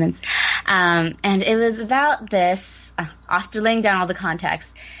elements. And it was about this, after laying down all the context,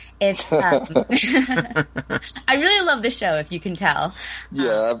 it's, I really love the show, if you can tell.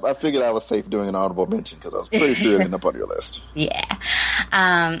 Yeah, I figured I was safe doing an honorable mention because I was pretty sure it ended up on your list.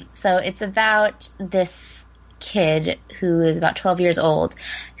 Yeah. So it's about this kid who is about 12 years old,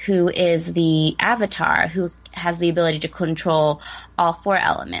 who is the avatar, who has the ability to control all 4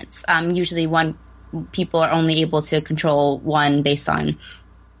 elements. Usually people are only able to control one based on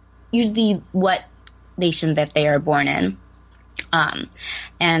usually what nation that they are born in.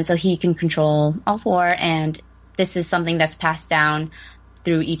 And so he can control all 4, and this is something that's passed down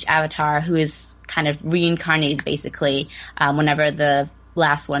through each avatar, who is kind of reincarnated basically whenever the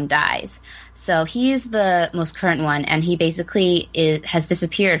last one dies. So he is the most current one, and he basically has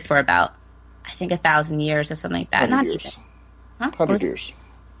disappeared for about, I think, 1,000 years or something like that. 100 years. Huh? 100 years.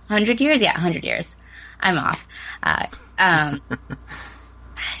 100 years? Yeah, 100 years. I'm off.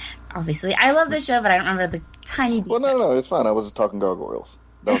 Obviously, I love the show, but I don't remember the tiny details. Well, no, it's fine. I was just talking gargoyles.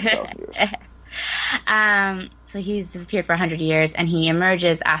 That was 1,000 years. So he's disappeared for 100 years, and he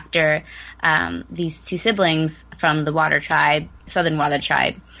emerges after these 2 siblings from the Water Tribe, Southern Water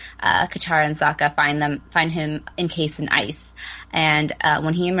Tribe, Katara and Sokka, find him encased in ice. And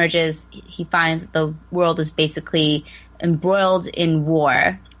when he emerges, he finds that the world is basically embroiled in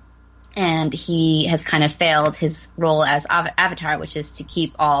war. And he has kind of failed his role as Avatar, which is to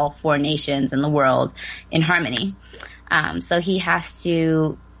keep all 4 nations in the world in harmony. So he has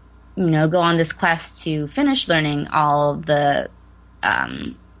to, go on this quest to finish learning all 4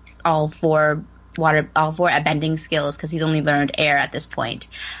 bending skills, because he's only learned air at this point,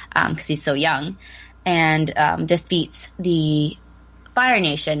 because he's so young, and defeats the Fire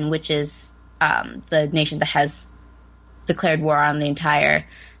Nation, which is the nation that has declared war on the entire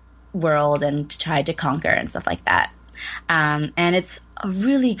world and tried to conquer and stuff like that. And it's a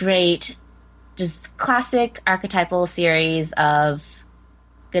really great, just classic archetypal series of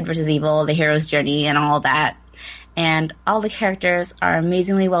good versus evil, the hero's journey, and all that. And all the characters are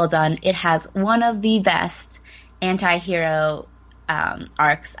amazingly well done. It has one of the best anti-hero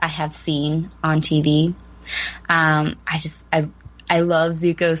arcs I have seen on TV. I love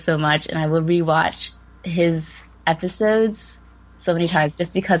Zuko so much, and I will rewatch his episodes so many times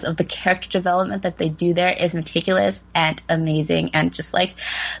just because of the character development that they do there is meticulous and amazing, and just like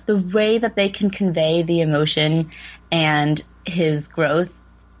the way that they can convey the emotion and his growth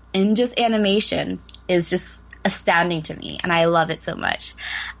in just animation is just astounding to me, and I love it so much.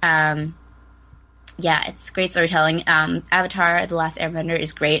 Yeah, it's great storytelling. Avatar: The Last Airbender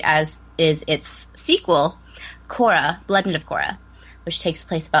is great, as is its sequel, Korra, Legend of Korra, which takes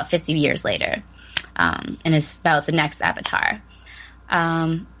place about 50 years later, and is about the next Avatar.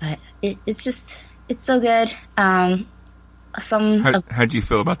 But it's so good. How'd you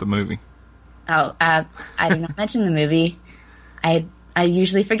feel about the movie? I did not mention the movie. I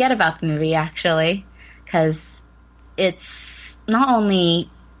usually forget about the movie, actually, because it's not only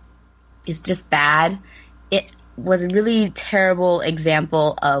is just bad, it was a really terrible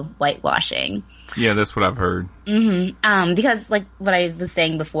example of whitewashing. Yeah, that's what I've heard. Mm-hmm. Because, like what I was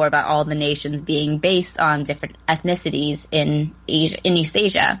saying before about all the nations being based on different ethnicities in East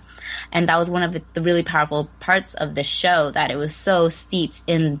Asia, and that was one of the really powerful parts of the show, that it was so steeped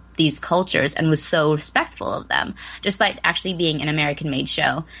in these cultures and was so respectful of them, despite actually being an American-made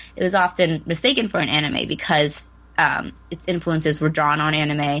show. It was often mistaken for an anime because its influences were drawn on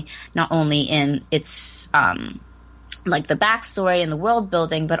anime, not only in its like the backstory and the world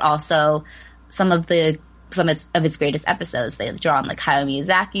building, but also some of its greatest episodes. They draw on like Hayao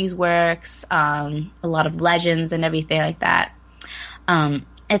Miyazaki's works, a lot of legends and everything like that.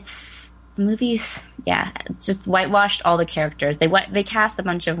 It's movies, yeah, it's just whitewashed all the characters. They cast a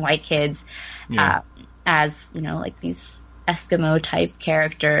bunch of white kids as, you know, like these Eskimo type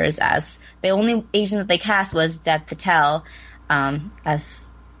characters. As the only Asian that they cast was Dev Patel, as,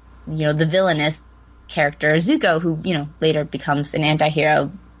 you know, the villainous character Zuko, who, you know, later becomes an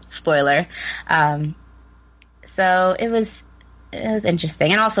anti-hero. Spoiler. So it was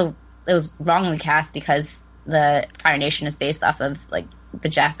interesting, and also it was wrongly cast because the Fire Nation is based off of like the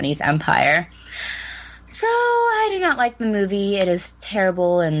Japanese Empire. So I do not like the movie. It is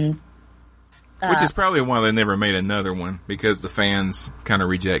terrible, and which is probably why they never made another one, because the fans kind of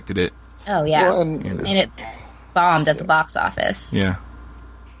rejected it. Oh yeah, well, and it bombed at the box office. Yeah.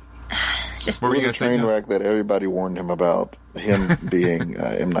 It's just a train wreck that everybody warned him about, him being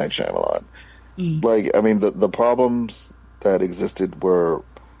M. Night Shyamalan. Like, I mean, the problems that existed were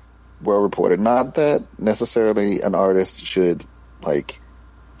reported. Not that necessarily an artist should, like,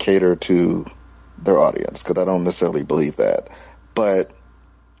 cater to their audience, because I don't necessarily believe that. But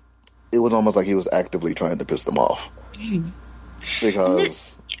it was almost like he was actively trying to piss them off.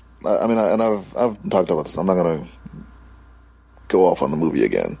 Because, I mean, and I've talked about this. I'm not going to go off on the movie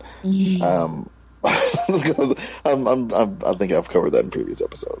again. I think I've covered that in previous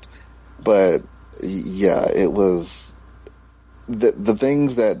episodes. But yeah, it was the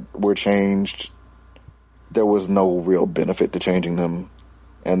things that were changed. There was no real benefit to changing them,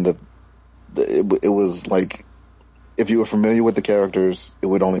 and it was like, if you were familiar with the characters, it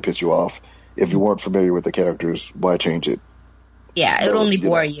would only piss you off. If you weren't familiar with the characters, why change it? Yeah, it would only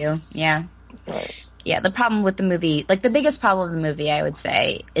bore you. Yeah. Right. Yeah, the problem with the movie, like the biggest problem with the movie, I would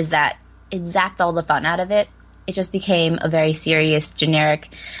say, is that it zapped all the fun out of it. It just became a very serious, generic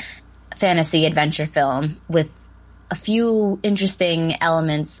fantasy adventure film with a few interesting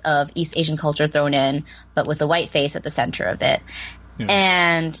elements of East Asian culture thrown in, but with a white face at the center of it. Yeah.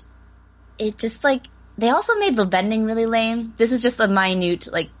 And it just, like, they also made the bending really lame. This is just a minute,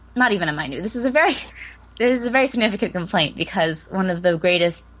 like, not even a minute. This is a very significant complaint, because one of the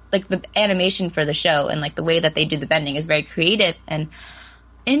greatest, like, the animation for the show and, like, the way that they do the bending is very creative and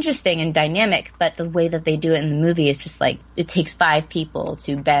interesting and dynamic, but the way that they do it in the movie is just like, it takes 5 people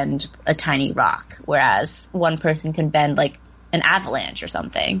to bend a tiny rock, whereas one person can bend like an avalanche or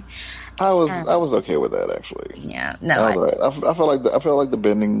something. I was okay with that, actually. Yeah, no, I felt like the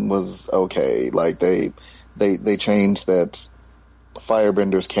bending was okay. Like they changed that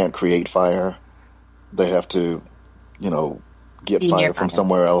firebenders can't create fire; they have to, you know, get fire from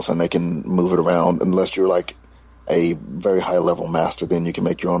somewhere else, and they can move it around unless you're like a very high level master, then you can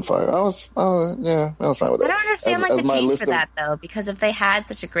make your own fire. I was fine with that. I don't understand the change for that though, because if they had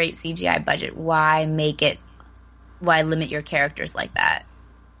such a great CGI budget, why limit your characters like that?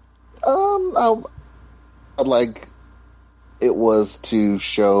 Like, it was to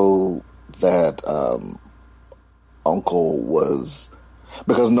show that Uncle was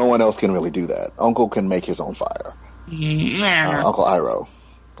because no one else can really do that. Uncle can make his own fire. I don't know. Uncle Iroh,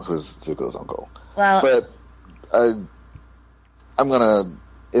 who's Zuko's uncle. Well, but I'm gonna,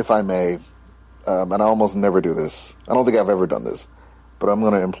 if I may, and I almost never do this. I don't think I've ever done this, but I'm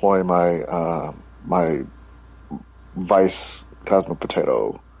gonna employ my my vice Cosmic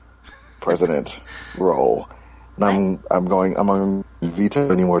Potato president role, and I'm going to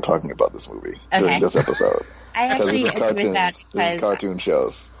veto any more talking about this movie during this episode. I actually agree with that. This is cartoon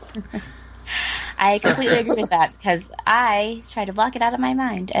shows. I completely agree with that because I tried to block it out of my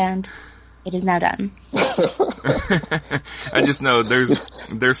mind, and it is now done. I just know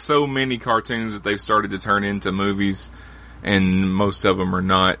there's so many cartoons that they've started to turn into movies, and most of them are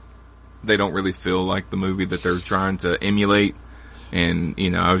not. They don't really feel like the movie that they're trying to emulate. And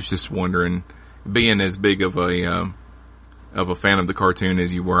I was just wondering, being as big of a fan of the cartoon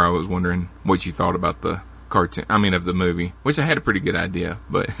as you were, I was wondering what you thought about the cartoon. I mean, of the movie, which I had a pretty good idea,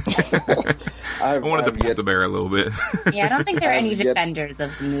 but I wanted to pull the bear a little bit. Yeah, I don't think there are any defenders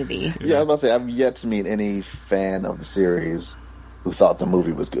of the movie. Yeah, I was about to say, I've yet to meet any fan of the series who thought the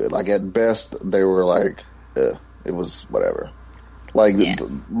movie was good. Like, at best, they were like, it was whatever. Like,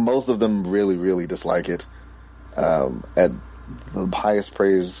 most of them really, really dislike it. At the highest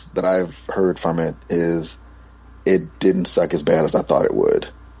praise that I've heard from it is it didn't suck as bad as I thought it would.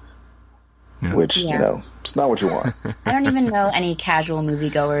 Yeah. Which, it's not what you want. I don't even know any casual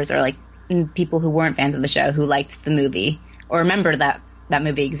moviegoers or, like, people who weren't fans of the show who liked the movie or remember that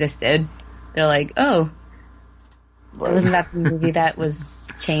movie existed. They're like, oh, wasn't that the movie that was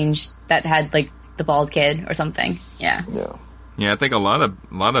changed, that had, like, the bald kid or something? Yeah. Yeah, I think a lot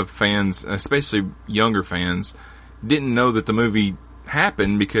of fans, especially younger fans, didn't know that the movie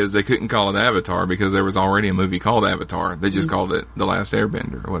happened because they couldn't call it Avatar because there was already a movie called Avatar. They just called it The Last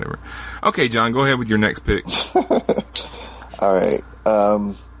Airbender or whatever. Okay, John, go ahead with your next pick. All right.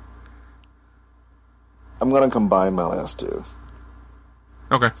 I'm going to combine my last two.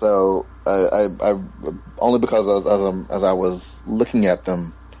 Okay. So I only because as I was looking at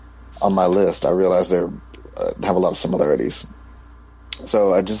them on my list, I realized they have a lot of similarities.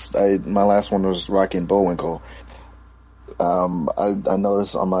 So my last one was Rocky and Bullwinkle. I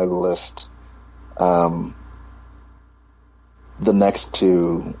noticed on my list, the next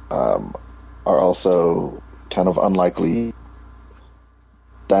two, are also kind of unlikely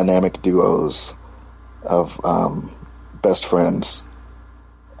dynamic duos of, best friends.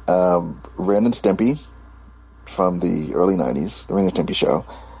 Ren and Stimpy from the early 90s, the Ren and Stimpy show,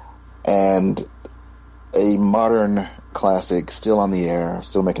 and a modern classic, still on the air,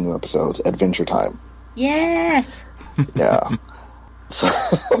 still making new episodes, Adventure Time. Yes! Yeah. So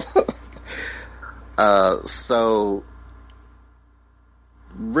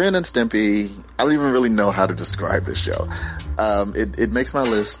Ren and Stimpy, I don't even really know how to describe this show. It makes my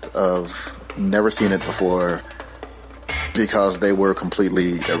list of never seen it before because they were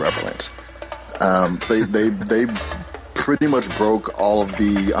completely irrelevant. They pretty much broke all of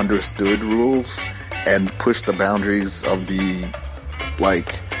the understood rules and pushed the boundaries of the,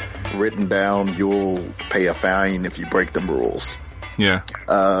 like, written down, you'll pay a fine if you break the rules. Yeah.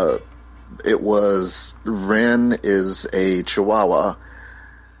 It was, Ren is a Chihuahua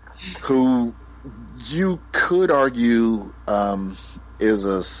who you could argue is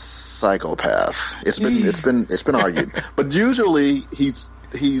a psychopath. It's been argued, but usually he's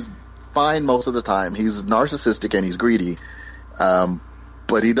fine most of the time. He's narcissistic and he's greedy,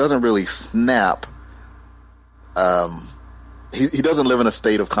 but he doesn't really snap. He doesn't live in a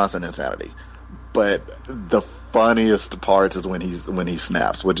state of constant insanity, but the funniest part is when he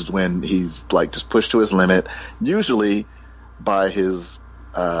snaps, which is when he's like just pushed to his limit, usually by his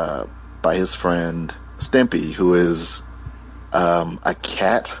friend Stimpy, who is a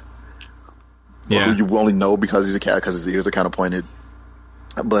cat. Yeah. Who you only know because he's a cat because his ears are kind of pointed.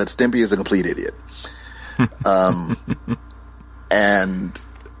 But Stimpy is a complete idiot. And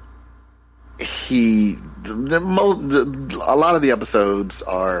a lot of the episodes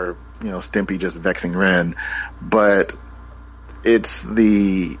are, Stimpy just vexing Ren, but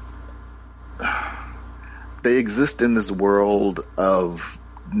they exist in this world of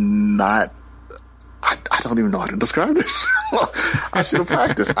not, I don't even know how to describe this. I should have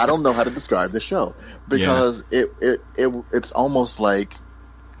practiced. I don't know how to describe this show because it's almost like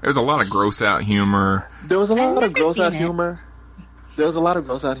there's a lot of gross out humor. There was a lot of gross out humor. There's a lot of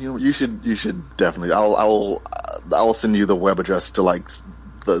gross out humor. You should definitely. I will send you the web address to like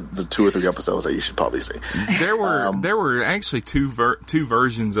the 2 or 3 episodes that you should probably see. There were actually two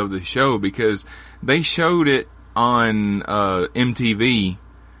versions of the show because they showed it on MTV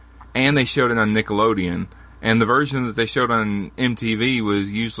and they showed it on Nickelodeon. And the version that they showed on MTV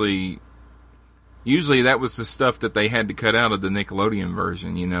was usually that was the stuff that they had to cut out of the Nickelodeon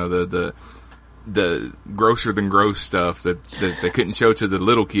version, you know, the grosser than gross stuff that they couldn't show to the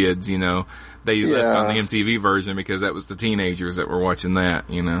little kids, you know. They left on the MTV version because that was the teenagers that were watching that,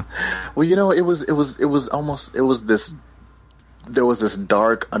 you know. Well, you know, there was this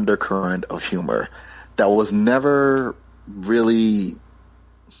dark undercurrent of humor that was never really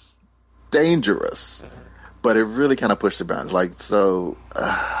dangerous, but it really kind of pushed the boundaries. Like, so,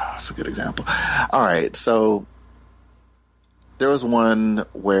 that's a good example. All right, so there was one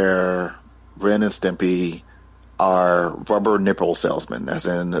where Ren and Stimpy are rubber nipple salesmen, as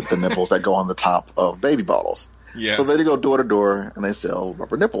in the nipples that go on the top of baby bottles. Yeah. So they go door to door and they sell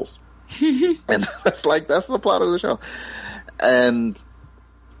rubber nipples. And that's the plot of the show. And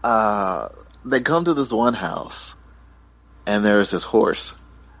they come to this one house, and there's this horse.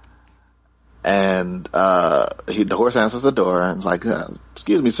 And the horse answers the door and is like,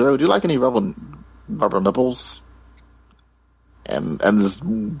 "Excuse me, sir, would you like any rubber nipples?" And this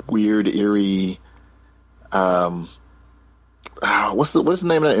weird, eerie, what's the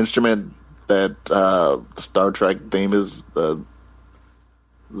name of that instrument that the Star Trek theme is? The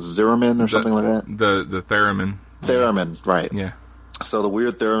Theremin or something like that? The theremin. Theremin, right. Yeah. So the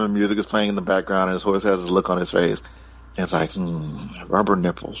weird theremin music is playing in the background, and his horse has this look on his face. And it's like, rubber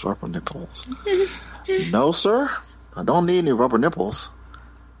nipples. No, sir, I don't need any rubber nipples.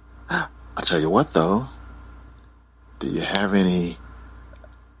 I'll tell you what, though. Do you have any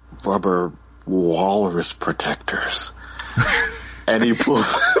rubber walrus protectors? And he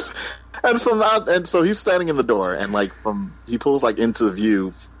pulls, and so he's standing in the door, and like he pulls like into the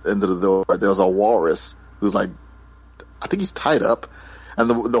view, into the door. There's a walrus who's like, I think he's tied up,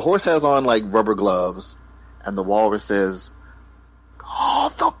 and the horse has on like rubber gloves, and the walrus says, "Call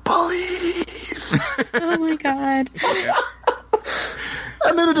the police!" Oh my god!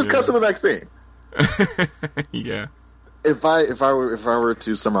 And then it just cuts to the next scene. Yeah. If I were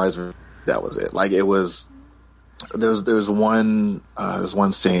to summarize, that was it. Like, it was, there's one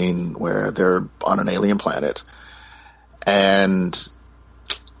scene where they're on an alien planet, and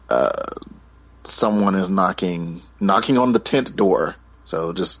someone is knocking on the tent door.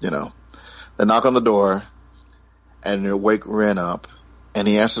 So just, you know, they knock on the door, and they wake Ren up, and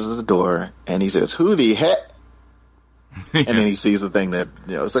he answers the door, and he says, "Who the heck?" And then he sees the thing that,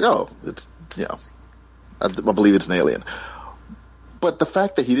 you know, it's like, oh, it's, you know, I believe it's an alien. But the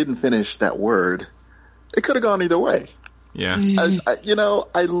fact that he didn't finish that word, it could have gone either way. Yeah.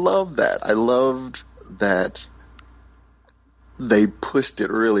 I love that. I loved that they pushed it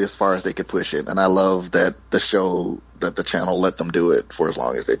really as far as they could push it. And I love that the channel let them do it for as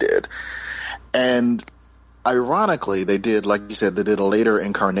long as they did. And ironically, they did, like you said, they did a later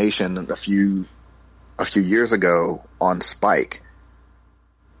incarnation a few years ago on Spike,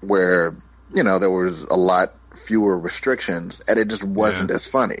 where, you know, there was a lot fewer restrictions, and it just wasn't as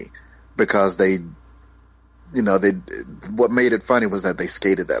funny because what made it funny was that they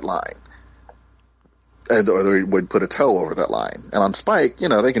skated that line, or they would put a toe over that line. And on Spike, you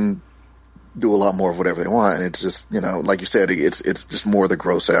know, they can do a lot more of whatever they want, and it's just, you know, like you said, it's just more the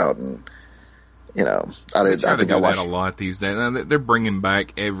gross out, and, you know, I think I watched that a lot these days. They're bringing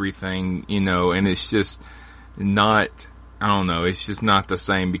back everything, you know, and it's just not. I don't know. It's just not the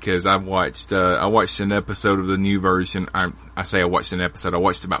same because I watched an episode of the new version. I say I watched an episode. I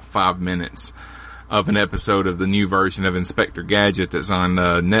watched about 5 minutes of an episode of the new version of Inspector Gadget that's on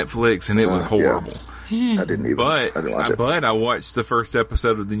Netflix, and it was horrible. Yeah. I didn't watch it. But I watched the first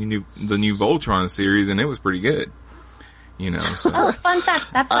episode of the new Voltron series, and it was pretty good. You know. So. Oh, fun fact!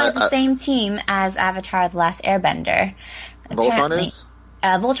 That's by the same team as Avatar: The Last Airbender. Voltron is?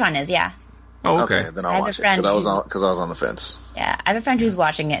 Voltron is, yeah. Oh, okay. Then I'll watch it because I was on the fence. Yeah, I have a friend who's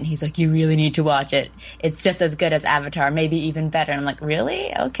watching it, and he's like, "You really need to watch it. It's just as good as Avatar, maybe even better." And I'm like,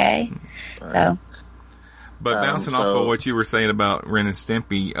 "Really? Okay." Right. So. But bouncing off of what you were saying about Ren and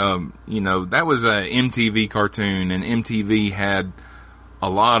Stimpy, you know, that was a MTV cartoon, and MTV had a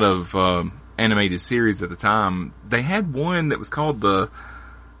lot of animated series at the time. They had one that was called the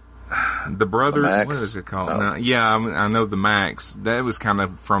Brothers. What is it called? No, yeah, I know the Max. That was kind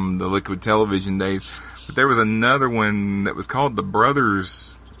of from the Liquid Television days. But there was another one that was called the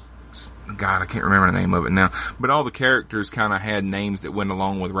Brothers. God, I can't remember the name of it now. But all the characters kind of had names that went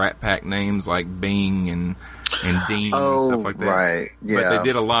along with Rat Pack names, like Bing and Dean and stuff like that. Right, yeah. But they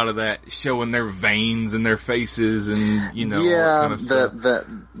did a lot of that, showing their veins and their faces and, you know, all that kind of stuff.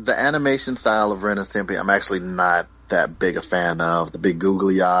 The animation style of Ren and Stimpy, I'm actually not that big a fan of, the big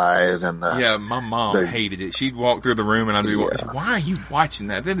googly eyes and the... Yeah, my mom hated it. She'd walk through the room and I'd be like, why are you watching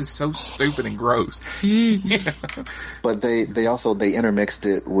that? That is so stupid and gross. But they intermixed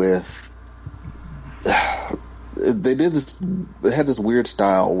it with... They had this weird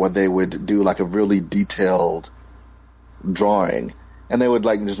style where they would do like a really detailed drawing, and they would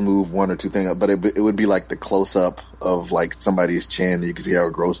like just move one or two things up, but it would be like the close up of like somebody's chin. You could see how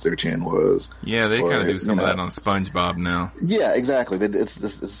gross their chin was. Yeah, they kind of do some of that on SpongeBob now. Yeah, exactly. It's the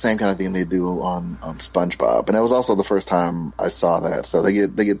same kind of thing they do on SpongeBob, and that was also the first time I saw that. So they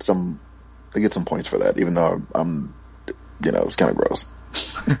get some points for that, even though I'm it's kind of gross.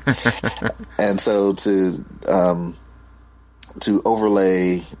 And so to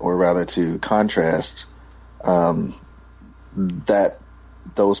overlay, or rather to contrast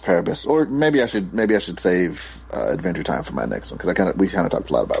those pair of best, or maybe I should save Adventure Time for my next one, because we kind of talked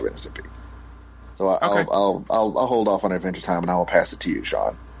a lot about Ren and Stimpy. So I'll hold off on Adventure Time, and I will pass it to you,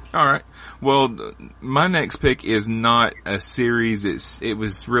 Sean. All right. Well, my next pick is not a series. It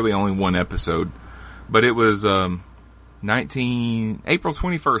was really only one episode, but it was April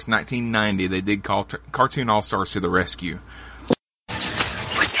 21st, 1990. They did Cartoon All Stars to the rescue.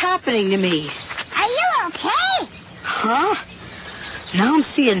 What's happening to me? Are you okay? Huh? Now I'm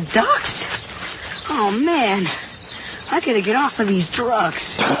seeing ducks? Oh, man. I gotta get off of these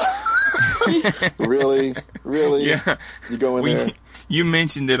drugs. Really? Yeah. You go in there? You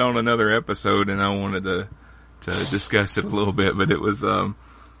mentioned it on another episode, and I wanted to discuss it a little bit, but it was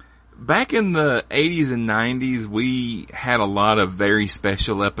back in the 80s and 90s, we had a lot of very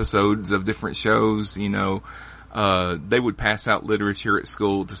special episodes of different shows. They would pass out literature at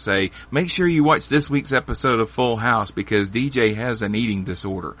school to say, make sure you watch this week's episode of Full House because DJ has an eating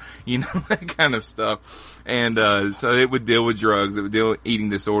disorder. That kind of stuff. And so it would deal with drugs. It would deal with eating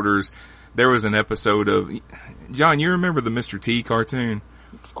disorders. There was an episode of... John, you remember the Mr. T cartoon?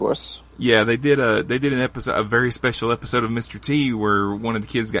 Of course. Yeah, they did a very special episode of Mr. T where one of the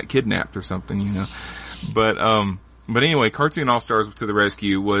kids got kidnapped or something, But anyway, Cartoon All Stars to the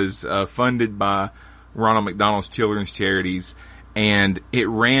Rescue was funded by Ronald McDonald's Children's Charities, and it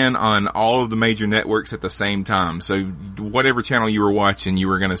ran on all of the major networks at the same time. So whatever channel you were watching, you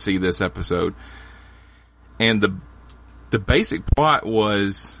were going to see this episode. And the basic plot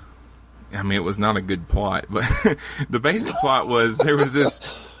was, it was not a good plot, but the basic plot was there was this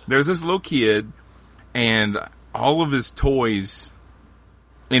little kid, and all of his toys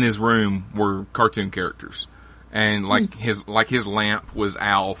in his room were cartoon characters. And his lamp was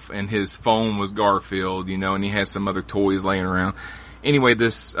Alf, and his phone was Garfield, and he had some other toys laying around. Anyway,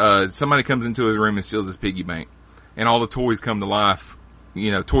 somebody comes into his room and steals his piggy bank, and all the toys come to life,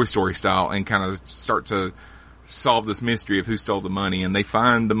 Toy Story style, and kind of start to solve this mystery of who stole the money. And they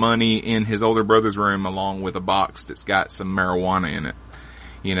find the money in his older brother's room along with a box that's got some marijuana in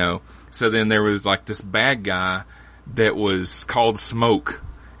it, So then there was this bad guy that was called Smoke.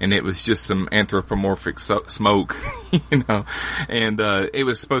 And it was just some anthropomorphic smoke, and it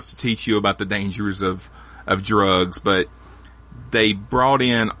was supposed to teach you about the dangers of drugs, but they brought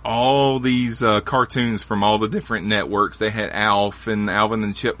in all these cartoons from all the different networks. They had Alf and Alvin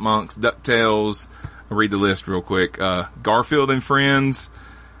and the Chipmunks, DuckTales, I'll read the list real quick, Garfield and Friends,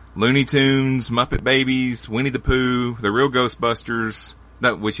 Looney Tunes, Muppet Babies, Winnie the Pooh, The Real Ghostbusters,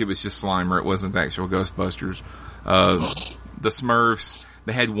 which it was just Slimer, it wasn't the actual Ghostbusters, the Smurfs.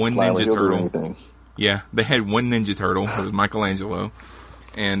 They had one Ninja Turtle. Yeah, they had one Ninja Turtle. It was Michelangelo,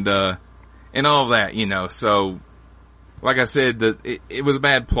 and all of that, So, like I said, it was a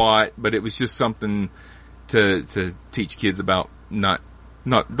bad plot, but it was just something to teach kids about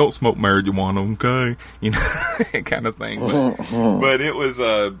don't smoke marijuana, okay? Kind of thing. But it was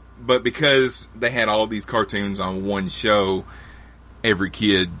but because they had all these cartoons on one show, every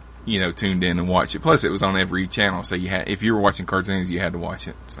kid tuned in and watched it. Plus, it was on every channel, so if you were watching cartoons, you had to watch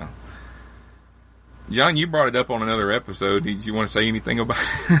it. So, John, you brought it up on another episode. Did you want to say anything about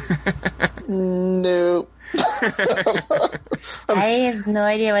it? No. I have no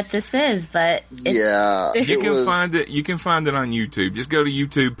idea what this is, but you can find it. You can find it on YouTube. Just go to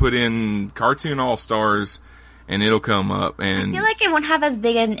YouTube, put in Cartoon All Stars, and it'll come up. And I feel like it won't have as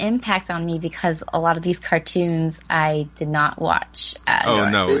big an impact on me because a lot of these cartoons I did not watch.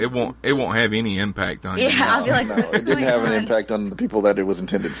 It won't have any impact on you. Yeah, I'll be like, no, it didn't have an impact on the people that it was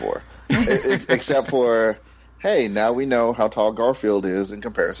intended for, except for, hey, now we know how tall Garfield is in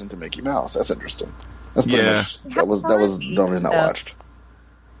comparison to Mickey Mouse. That's interesting. That's pretty much that was the reason I watched.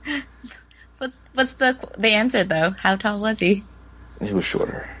 What's the answer though? How tall was he? He was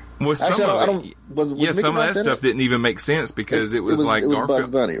shorter. Well, some of that stuff didn't even make sense because it was like Garfield. Garfield. Bugs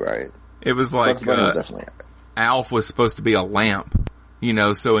Bunny, right? It was like Bugs Bunny was definitely. Alf was supposed to be a lamp, you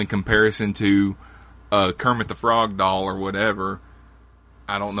know, so in comparison to Kermit the Frog doll or whatever,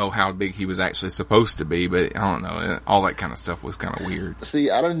 I don't know how big he was actually supposed to be, but I don't know. All that kind of stuff was kind of weird. See,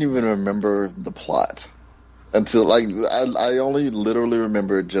 I don't even remember the plot until, like, I only literally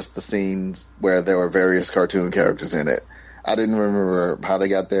remember just the scenes where there were various cartoon characters in it. I didn't remember how they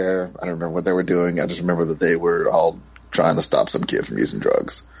got there. I don't remember what they were doing. I just remember that they were all trying to stop some kid from using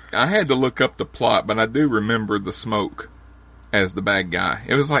drugs. I had to look up the plot, but I do remember the Smoke as the bad guy.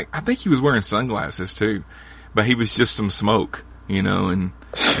 It was like, I think he was wearing sunglasses too, but he was just some smoke, you know, and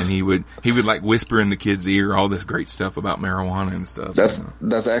he would like whisper in the kid's ear all this great stuff about marijuana and stuff.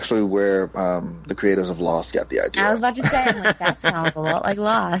 That's actually where the creators of Lost got the idea. I was about to say, I'm like, that sounds a lot like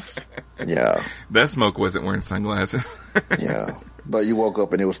Lost. Yeah. That Smoke wasn't wearing sunglasses. Yeah. But you woke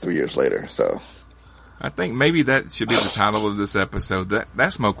up and it was 3 years later, so. I think maybe that should be the title of this episode.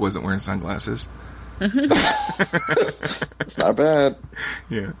 That Smoke wasn't wearing sunglasses. It's not bad.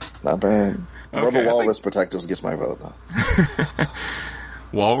 Yeah. It's not bad. Okay, Rubber Walrus Protectors gets my vote, though.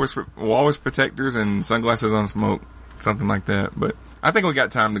 Walrus Protectors and Sunglasses on Smoke. Something like that. But I think we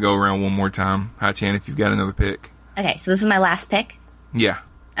got time to go around one more time. Hi, Chan, if you've got another pick. Okay, so this is my last pick. Yeah.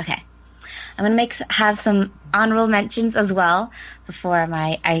 Okay. I'm going to have some honorable mentions as well before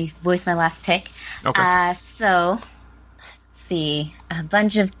I voice my last pick. Okay. So, let's see. A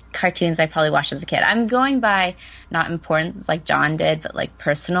bunch of cartoons I probably watched as a kid. I'm going by not importance like John did, but like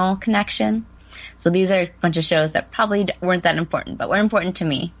personal connection. So these are a bunch of shows that probably weren't that important, but were important to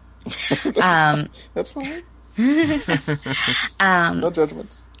me. That's fine. No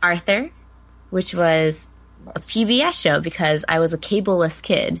judgments. Arthur, which was a PBS show because I was a cableless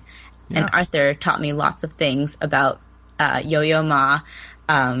kid. And Arthur taught me lots of things about Yo-Yo Ma,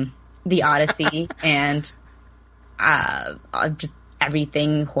 The Odyssey, and just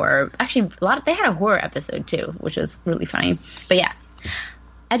everything horror. Actually, they had a horror episode too, which was really funny. But yeah,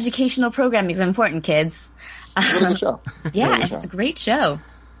 educational programming is important, kids. Really good show. Yeah, really good it's a great show.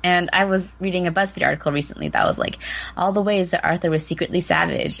 And I was reading a BuzzFeed article recently that was like all the ways that Arthur was secretly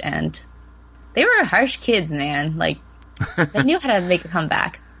savage, and they were harsh kids, man. Like they knew how to make a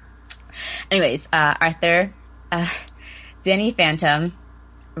comeback. Anyways, Arthur, Danny Phantom,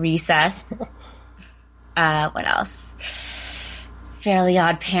 Recess, what else? Fairly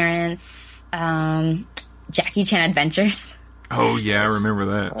Odd Parents, Jackie Chan Adventures. Oh, yeah, I remember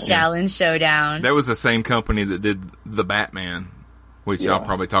that. Shaolin Showdown. That was the same company that did The Batman, which I'll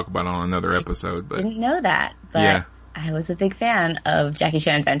probably talk about on another episode. But didn't know that, but I was a big fan of Jackie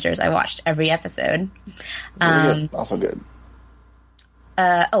Chan Adventures. I watched every episode. Really good. Also good.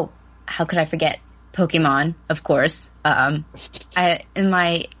 How could I forget Pokemon, of course. In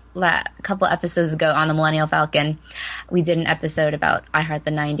my couple episodes ago on the Millennial Falcon, we did an episode about I Heart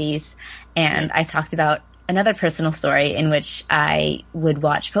the 90s, and I talked about another personal story in which I would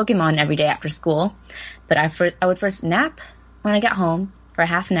watch Pokemon every day after school, but I would first nap when I got home for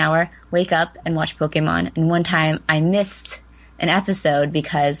half an hour, wake up, and watch Pokemon. And one time I missed an episode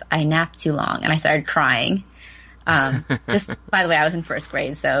because I napped too long, and I started crying. Just, by the way, I was in first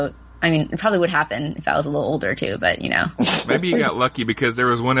grade, so I mean, it probably would happen if I was a little older too, but you know. Maybe you got lucky because there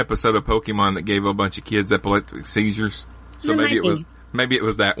was one episode of Pokemon that gave a bunch of kids epileptic seizures. So maybe it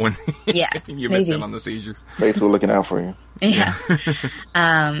was that one. Yeah. You missed out on the seizures. Bates, we're looking out for you. Yeah.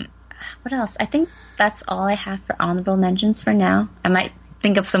 What else? I think that's all I have for honorable mentions for now. I might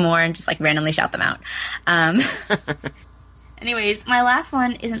think of some more and just like randomly shout them out. Anyways, my last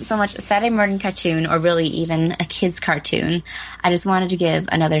one isn't so much a Saturday morning cartoon or really even a kid's cartoon. I just wanted to give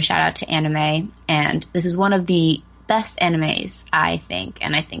another shout out to anime, and this is one of the best animes, I think,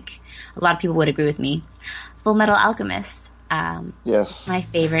 and I think a lot of people would agree with me. Full Metal Alchemist. Yes. My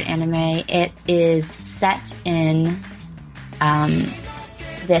favorite anime. It is set in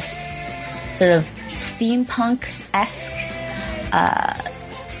this sort of steampunk-esque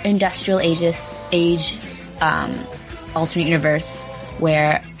industrial age alternate universe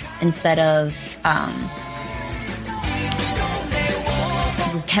where instead of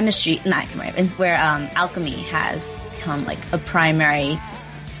where alchemy has become like a primary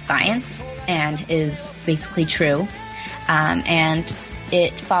science and is basically true, and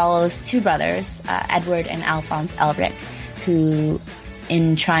it follows two brothers, Edward and Alphonse Elric, who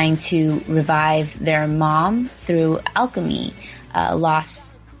in trying to revive their mom through alchemy lost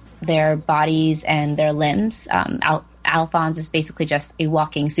their bodies and their limbs. Alphonse is basically just a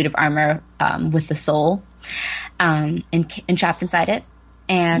walking suit of armor with the soul entrapped inside it.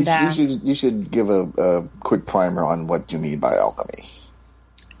 And you should give a quick primer on what you mean by alchemy.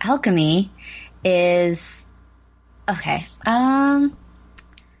 Alchemy is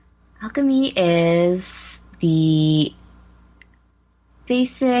alchemy is the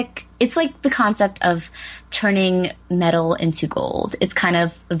basic, it's like the concept of turning metal into gold. It's kind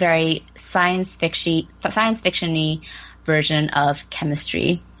of a very science fiction-y version of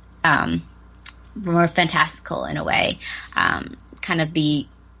chemistry, more fantastical in a way. Kind of the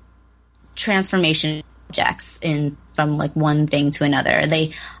transformation objects from like one thing to another.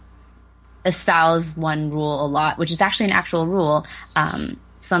 They espouse one rule a lot, which is actually an actual rule.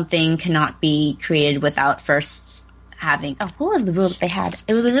 Something cannot be created without first having, what was the rule that they had?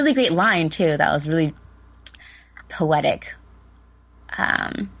 It was a really great line too. That was really poetic.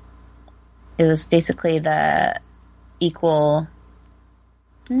 It was basically the equal,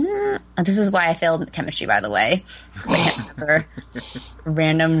 this is why I failed chemistry, by the way. I can't remember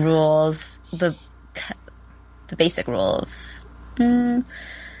random rules, the basic rule of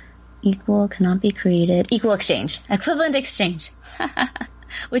equal cannot be created, equal exchange, equivalent exchange,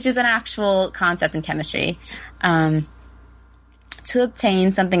 which is an actual concept in chemistry. To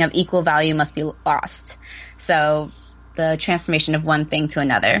obtain something of equal value must be lost. So the transformation of one thing to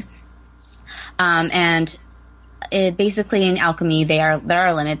another. And it basically in alchemy, there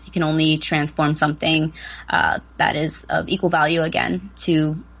are limits. You can only transform something that is of equal value again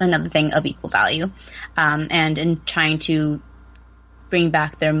to another thing of equal value. And in trying to bring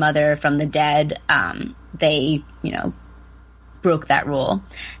back their mother from the dead, they, broke that rule.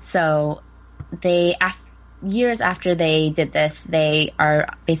 So years after they did this, they are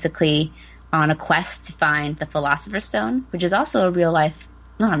basically on a quest to find the Philosopher's Stone, which is also not real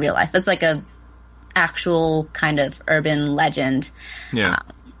life, it's like a actual kind of urban legend. Yeah.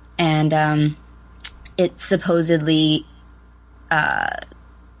 And it supposedly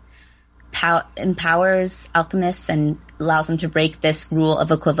empowers alchemists and allows them to break this rule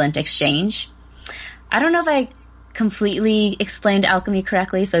of equivalent exchange. I don't know if I completely explained alchemy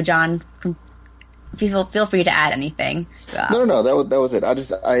correctly, so John, feel free to add anything. No, that was it.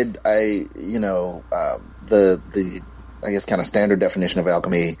 The I guess kind of standard definition of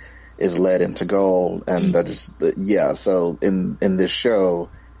alchemy is lead into gold, and so in this show,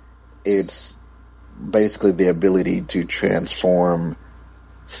 it's basically the ability to transform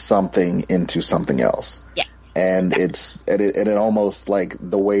something into something else. Yeah. And it almost like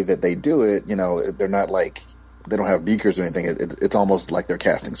the way that they do it, they're not like, they don't have beakers or anything. It's almost like they're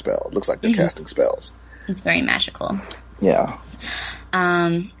casting spells. It looks like they're casting spells. It's very magical. Yeah.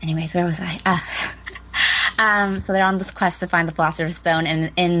 Anyways, where was I? So they're on this quest to find the Philosopher's Stone,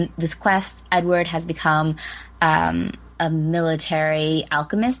 and in this quest, Edward has become a military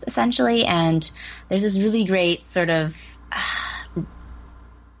alchemist, essentially, and there's this really great sort of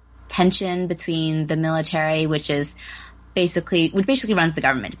tension between the military, which basically runs the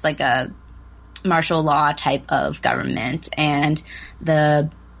government. It's like a martial law type of government, and the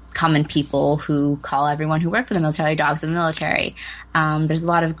common people who call everyone who work for the military dogs of the military. There's a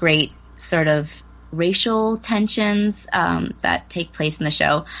lot of great sort of racial tensions that take place in the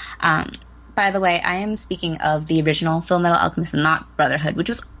show. By the way, I am speaking of the original Fullmetal Alchemist and not Brotherhood, which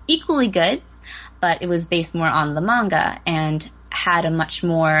was equally good, but it was based more on the manga and had a much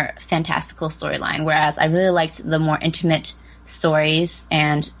more fantastical storyline, whereas I really liked the more intimate stories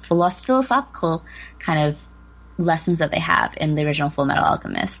and philosophical kind of lessons that they have in the original Fullmetal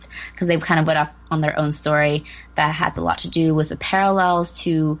Alchemist, because they kind of went off on their own story that had a lot to do with the parallels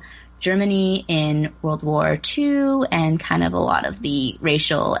to Germany in World War II and kind of a lot of the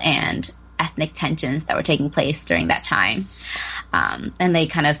racial and ethnic tensions that were taking place during that time. And they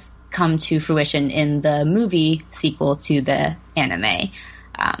kind of come to fruition in the movie sequel to the anime.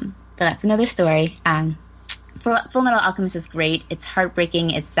 But that's another story. Fullmetal Alchemist is great. It's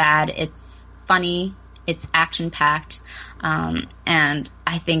heartbreaking. It's sad. It's funny. It's action-packed. And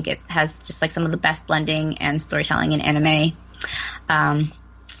I think it has just like some of the best blending and storytelling in anime.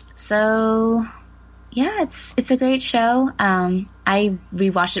 So yeah, it's a great show. I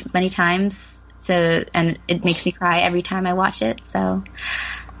rewatch it many times, and it makes me cry every time I watch it. So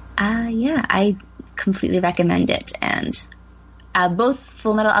yeah, I completely recommend it. And both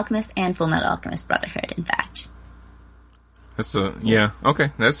Fullmetal Alchemist and Fullmetal Alchemist Brotherhood, in fact. That's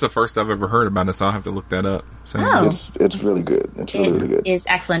the first I've ever heard about it, so I'll have to look that up. So, it's really good. It's really good. It is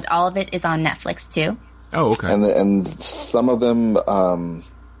excellent. All of it is on Netflix too. Oh, okay. And some of them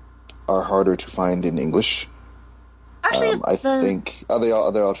are harder to find in English. Actually, I think are they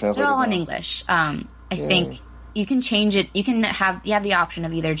all translated? They're all now? in English. I think you can change it. You have the option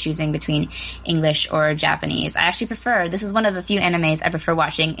of either choosing between English or Japanese. I actually prefer. This is one of the few animes I prefer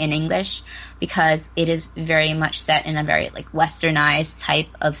watching in English because it is very much set in a very like westernized type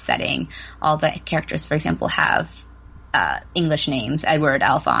of setting. All the characters, for example, have English names, Edward,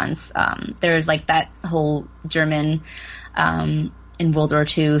 Alphonse. There's like that whole German in World War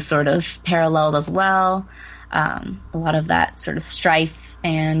II sort of paralleled as well. A lot of that sort of strife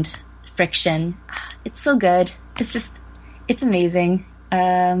and friction. It's so good. It's amazing.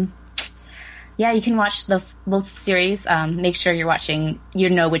 Yeah, you can watch both series. Make sure you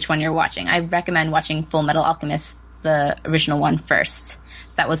know which one you're watching. I recommend watching Full Metal Alchemist, the original one, first.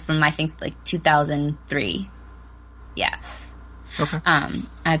 So that was from, I think, like 2003. Yes. Okay.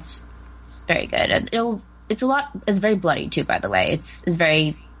 It's very good. It's very bloody too, by the way. It's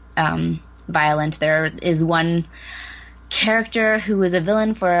very violent. There is one character who is a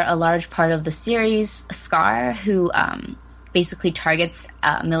villain for a large part of the series, Scar, who basically targets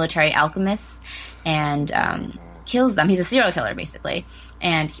military alchemists and kills them. He's a serial killer, basically.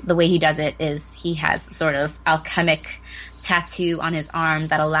 And the way he does it is he has sort of alchemic tattoo on his arm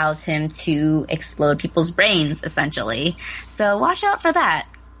that allows him to explode people's brains, essentially. So watch out for that.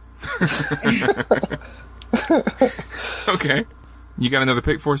 Okay. You got another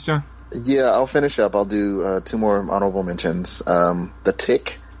pick for us, John? Yeah, I'll finish up. I'll do 2 more honorable mentions. The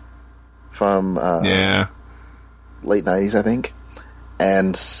Tick from late 90s, I think,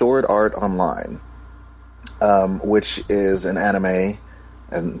 and Sword Art Online, which is an anime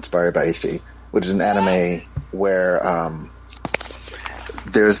inspired by HD, which is an anime where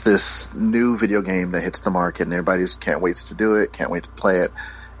there's this new video game that hits the market and everybody just can't wait to do it, can't wait to play it,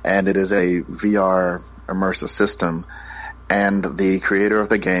 and it is a VR immersive system, and the creator of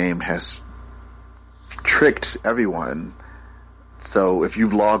the game has tricked everyone. So if you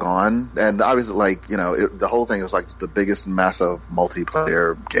log on, and obviously, like, you know, the whole thing was like the biggest massive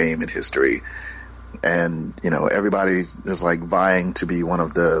multiplayer game in history. And, you know, everybody is like vying to be one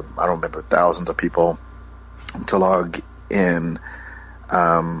of the, I don't remember, thousands of people to log in.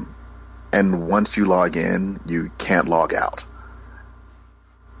 And once you log in, you can't log out.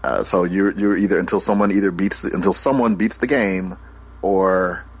 So you're either until someone beats the game,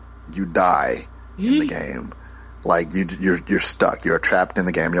 or you die in the game. Like you're stuck. You're trapped in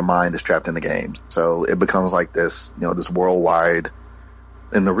the game. Your mind is trapped in the game. So it becomes like this, you know, this worldwide.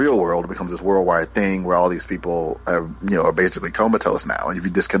 In the real world, it becomes this worldwide thing where all these people are basically comatose now. And if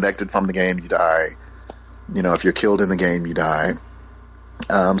you're disconnected from the game, you die. You know, if you're killed in the game, you die.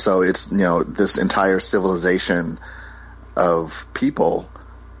 So it's, you know, this entire civilization of people.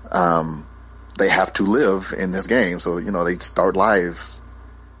 They have to live in this game, so, you know, they start lives.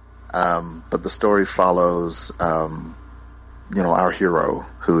 But the story follows, you know, our hero,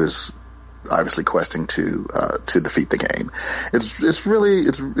 who is obviously questing to defeat the game. It's very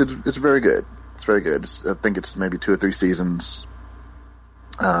good. It's very good. I think it's maybe 2 or 3 seasons.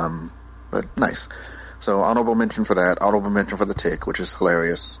 But nice. So honorable mention for that. Honorable mention for The Tick, which is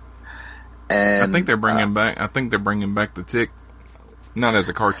hilarious. And I think they're bringing back The Tick. Not as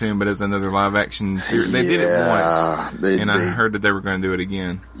a cartoon, but as another live action series. They did it once, I heard that they were going to do it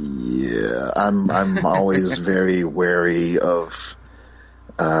again. Yeah, I'm always very wary of,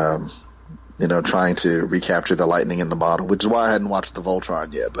 you know, trying to recapture the lightning in the bottle, which is why I hadn't watched the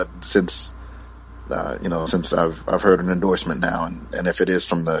Voltron yet. But since I've heard an endorsement now, and if it is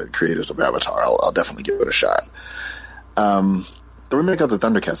from the creators of Avatar, I'll definitely give it a shot. The remake of the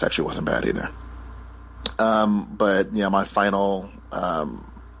Thundercats actually wasn't bad either. But yeah, my final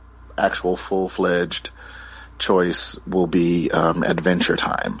actual full-fledged choice will be Adventure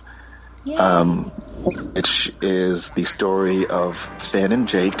Time, which is the story of Finn and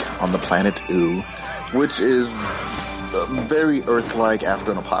Jake on the planet Ooo, which is very Earth-like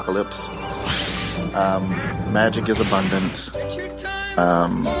after an apocalypse. Magic is abundant.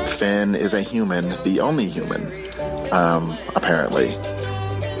 Finn is a human, the only human, apparently,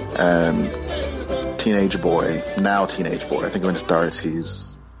 and teenage boy. I think when it starts,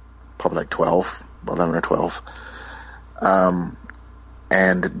 he's probably like 11 or 12.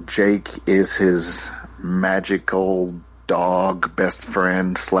 And Jake is his magical dog best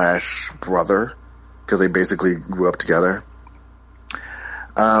friend / brother, because they basically grew up together.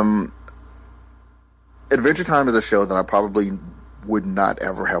 Adventure Time is a show that I probably would not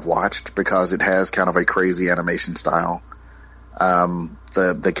ever have watched because it has kind of a crazy animation style.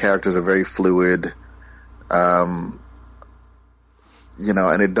 The characters are very fluid. You know,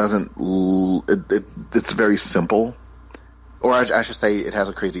 and it doesn't, it's very simple. Or I should say it has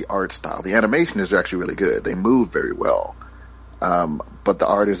a crazy art style. The animation is actually really good. They move very well. But the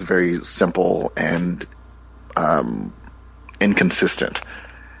art is very simple and, inconsistent.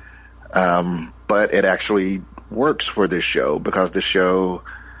 But it actually works for this show because this show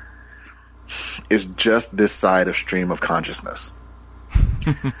is just this side of stream of consciousness.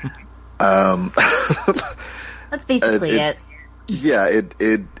 That's basically it. Yeah,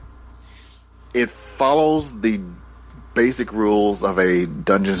 it follows the basic rules of a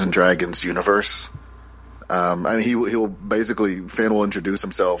Dungeons and Dragons universe. I mean, he'll basically, Finn will introduce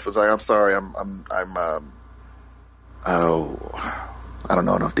himself. It's like, I'm sorry, I don't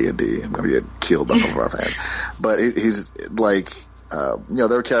know enough D&D. I'm gonna get killed by some of our fans. But he's like,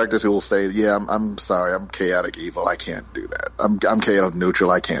 there are characters who will say, yeah, I'm sorry, I'm chaotic evil, I can't do that. I'm chaotic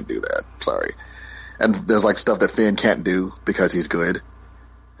neutral, I can't do that. Sorry. And there's like stuff that Finn can't do because he's good.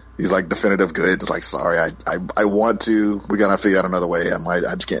 He's like definitive good. It's like, sorry, I want to. We gotta figure out another way.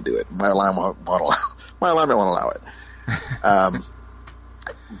 I just can't do it. My alignment won't allow it.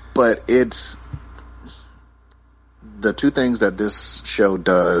 But it's the two things that this show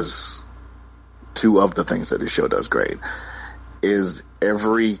does. Two of the things that this show does great is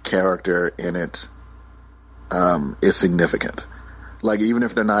every character in it is significant. Like, even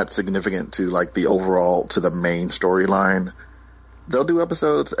if they're not significant to like the overall, to the main storyline, they'll do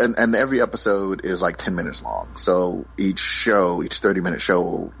episodes, and every episode is like 10 minutes long. So each 30-minute show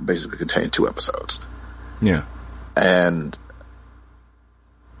will basically contain 2 episodes. Yeah. And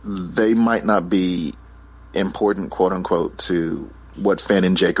they might not be important, quote unquote, to what Finn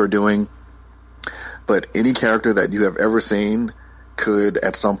and Jake are doing, but any character that you have ever seen could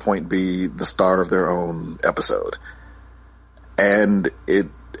at some point be the star of their own episode. And it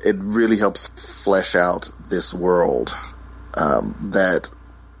really helps flesh out this world, that,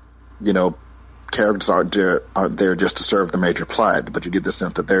 characters aren't there just to serve the major plot, but you get the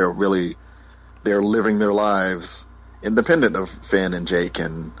sense that they're living their lives independent of Finn and Jake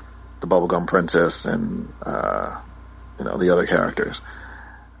and the Bubblegum Princess and, the other characters.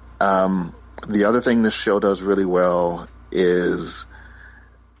 The other thing this show does really well is,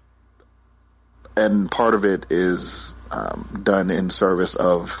 and part of it is done in service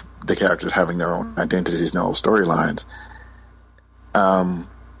of the characters having their own identities and own storylines.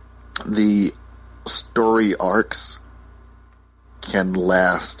 The story arcs can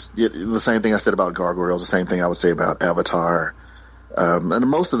last. The same thing I said about Gargoyles, the same thing I would say about Avatar, and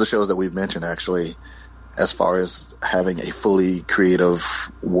most of the shows that we've mentioned, actually, as far as having a fully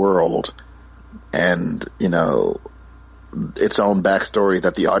creative world and, its own backstory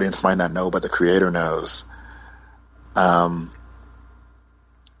that the audience might not know, but the creator knows. I'm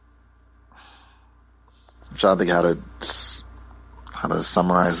trying to think how to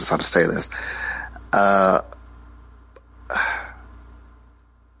summarize this, how to say this.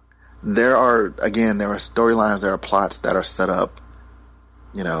 There are storylines, there are plots that are set up,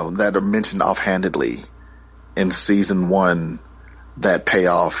 that are mentioned offhandedly in season 1 that pay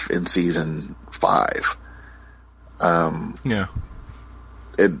off in season 5. Yeah.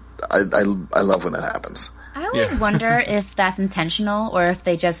 I love when that happens. I always wonder if that's intentional, or if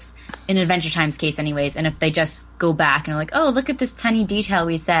they just, in Adventure Time's case anyways, and if they just go back and are like, oh, look at this tiny detail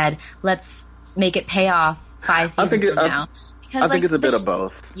we said, let's make it pay off 5 seasons from now. I think it's a bit of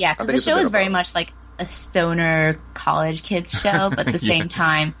both. Yeah, because the show is very much like a stoner college kids show, but at the same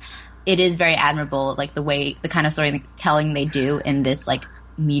time, it is very admirable, like the kind of storytelling they do in this like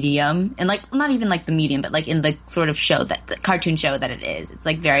medium, and like not even like the medium, but like in the sort of show that the cartoon show that it is. It's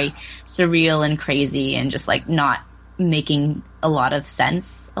like very surreal and crazy, and just like not making a lot of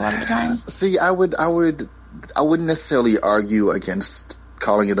sense a lot of the time. See, I wouldn't necessarily argue against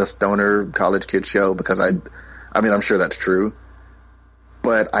calling it a stoner college kid show, because I mean, I'm sure that's true,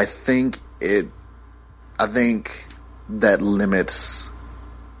 but I think that limits.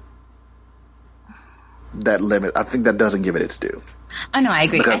 I think that doesn't give it its due. Oh no, I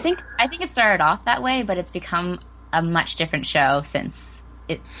agree. Because I think it started off that way, but it's become a much different show since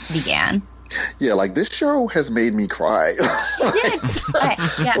it began. Yeah, like this show has made me cry. It did. Okay,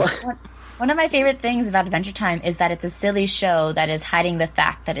 yeah. One of my favorite things about Adventure Time is that it's a silly show that is hiding the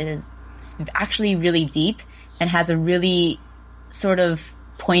fact that it is actually really deep and has a really sort of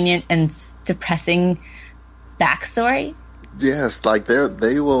poignant and depressing backstory. Yes, like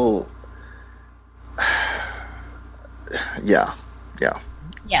they will. Yeah.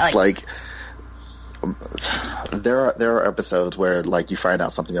 Like there are episodes where like you find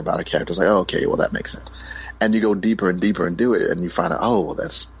out something about a character, it's like, oh, okay, well that makes sense, and you go deeper and deeper and do it, and you find out, oh, well,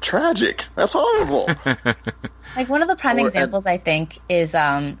 that's tragic, that's horrible. Like one of the prime examples, I think, is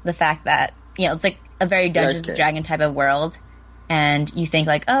the fact that it's like a very Dungeons and Dragons type of world, and you think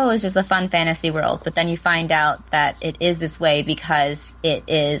like, oh, it's just a fun fantasy world, but then you find out that it is this way because it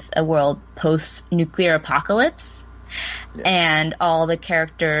is a world post-nuclear apocalypse. Yeah. And all the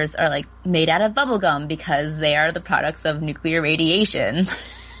characters are like made out of bubblegum because they are the products of nuclear radiation.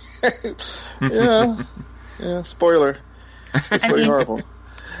 Yeah, spoiler. It's pretty horrible.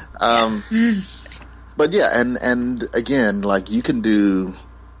 But yeah, and again, like, you can do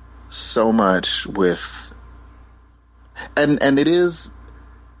so much with, and it is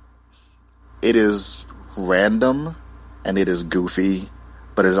random and it is goofy,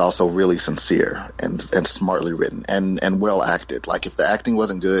 but it is also really sincere and smartly written and well acted. Like, if the acting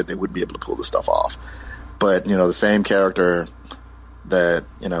wasn't good, they wouldn't be able to pull this stuff off. But, you know, the same character that,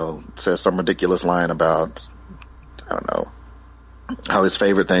 you know, says some ridiculous line about, I don't know, how his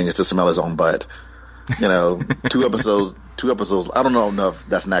favorite thing is to smell his own butt. You know, two episodes, I don't know if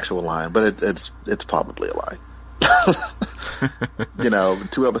that's an actual line, but it's probably a line. You know,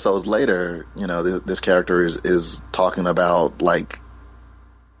 2 episodes later, you know, this character is talking about, like,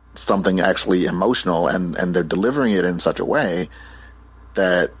 something actually emotional, and they're delivering it in such a way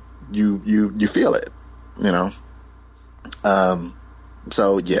that you feel it, you know.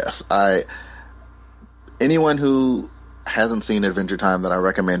 So yes, anyone who hasn't seen Adventure Time that I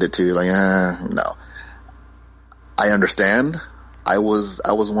recommend it to, like, no. I understand. I was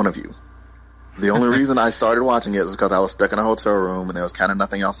one of you. The only reason I started watching it was because I was stuck in a hotel room and there was kind of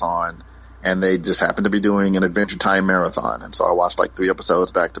nothing else on, and they just happened to be doing an Adventure Time marathon, and so I watched like 3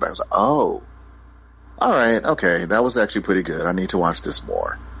 episodes back to back. I was like, oh, all right, okay, that was actually pretty good. I need to watch this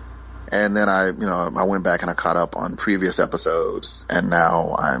more. And then I went back and I caught up on previous episodes, and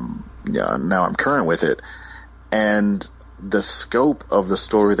now I'm current with it. And the scope of the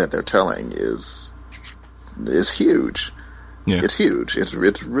story that they're telling is huge. Yeah. It's huge. It's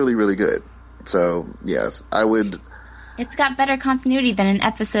really, really good. So, yes, I would... It's got better continuity than an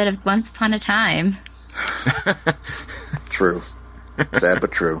episode of Once Upon a Time. True. Sad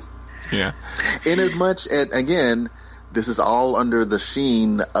but true. Yeah. Inasmuch, and again, this is all under the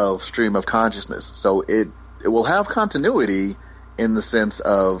sheen of stream of consciousness. So it will have continuity in the sense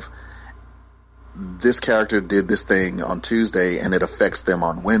of this character did this thing on Tuesday and it affects them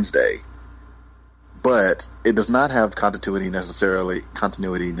on Wednesday. But it does not have continuity necessarily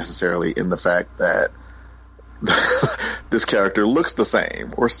in the fact that this character looks the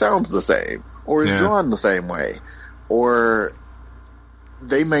same or sounds the same or is drawn the same way, or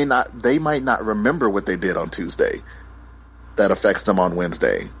they might not remember what they did on Tuesday that affects them on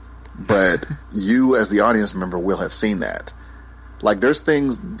Wednesday, but you as the audience member will have seen that. Like, there's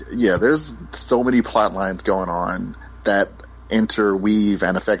so many plot lines going on that interweave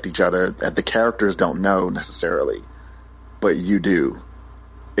and affect each other that the characters don't know necessarily, but you do.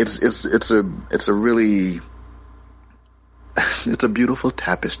 It's a really it's a beautiful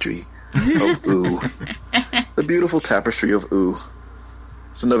tapestry of ooh. The beautiful tapestry of ooh.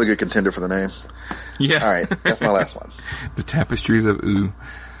 It's another good contender for the name. Yeah. All right, that's my last one. The tapestries of ooh.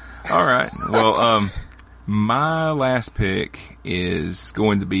 All right. Well, my last pick is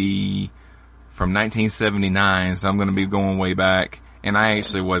going to be from 1979, so I'm going to be going way back. And I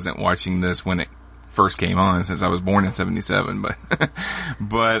actually wasn't watching this when it first came on, since I was born in 77.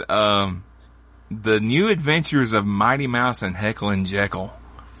 But the New Adventures of Mighty Mouse and Heckle and Jekyll.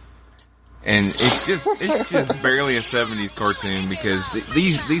 And it's just barely a 70s cartoon, because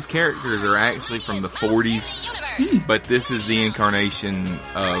these characters are actually from the 40s, but this is the incarnation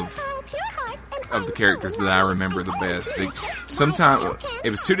of the characters that I remember the best. Sometimes it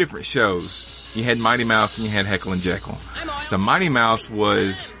was 2 different shows. You had Mighty Mouse and you had Heckle and Jekyll. So Mighty Mouse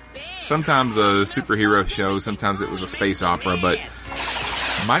was sometimes a superhero show, sometimes it was a space opera, but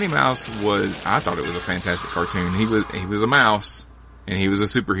Mighty Mouse I thought it was a fantastic cartoon. He was a mouse and he was a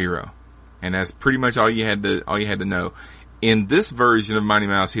superhero. And that's pretty much all you had to know. In this version of Mighty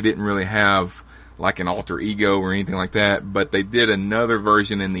Mouse, he didn't really have like an alter ego or anything like that, but they did another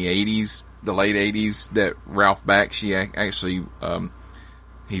version in the 80s, the late 80s, that Ralph Bakshi actually,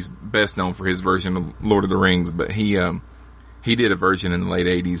 he's best known for his version of Lord of the Rings, but he did a version in the late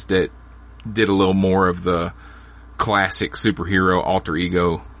 80s that did a little more of the classic superhero alter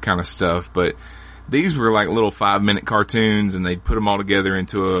ego kind of stuff. But these were like little 5-minute cartoons, and they put them all together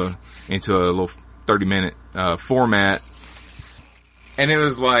into a little 30-minute format. And it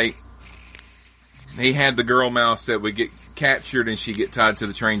was like, he had the girl mouse that would get captured and she'd get tied to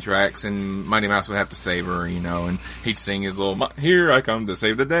the train tracks, and Mighty Mouse would have to save her, and he'd sing his little, "Here I come to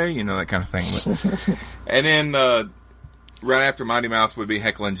save the day," that kind of thing. And then, right after Mighty Mouse would be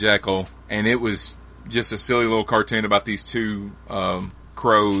Heckle and Jekyll, and it was just a silly little cartoon about these 2,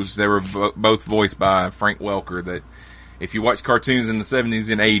 crows. They were both voiced by Frank Welker. That if you watch cartoons in the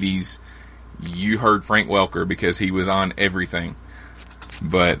 70s and 80s, you heard Frank Welker because he was on everything.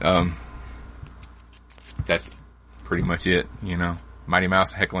 But, that's pretty much it, Mighty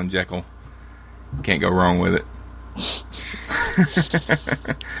Mouse, Heckle and Jekyll. Can't go wrong with it.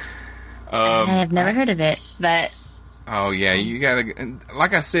 I have never heard of it, but Oh yeah, you gotta.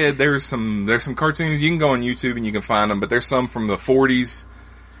 Like I said, there's some cartoons you can go on YouTube and you can find them, but there's some from the 40s,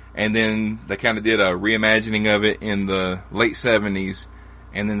 and then they kind of did a reimagining of it in the late 70s,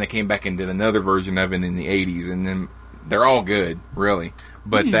 and then they came back and did another version of it in the 80s, and then they're all good, really.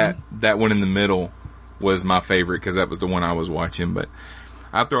 But that one in the middle was my favorite because that was the one I was watching. But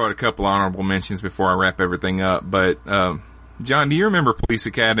I'll throw out a couple honorable mentions before I wrap everything up. But John, do you remember Police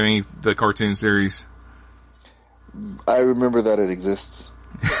Academy, the cartoon series? I remember that it exists.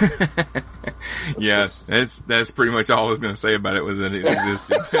 Yeah, that's pretty much all I was going to say about it, was that it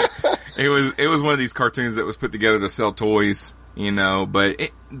existed. It was one of these cartoons that was put together to sell toys, you know, but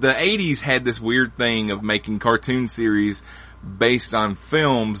the 80s had this weird thing of making cartoon series based on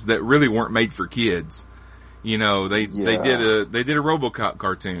films that really weren't made for kids. You know, they did a RoboCop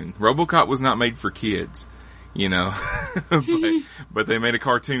cartoon. RoboCop was not made for kids. You know, but they made a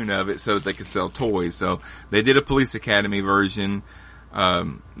cartoon of it so that they could sell toys. So they did a Police Academy version.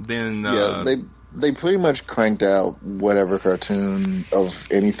 They pretty much cranked out whatever cartoon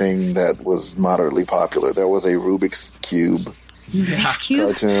of anything that was moderately popular. There was a Rubik's Cube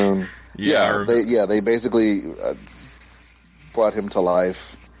cartoon. They basically brought him to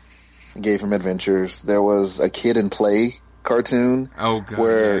life, gave him adventures. There was a Kid and Play cartoon. Oh god,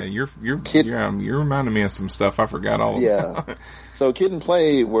 where you're reminding me of some stuff I forgot all about. So Kid and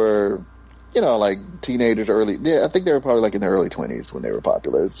Play were, you know, like teenagers, I think they were probably like in their early 20s when they were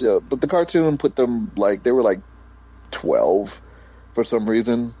popular. But the cartoon put them like, they were like 12 for some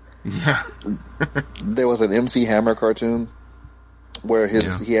reason. Yeah. There was an MC Hammer cartoon where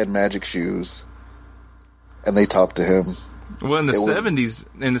he had magic shoes and they talked to him. Well, in the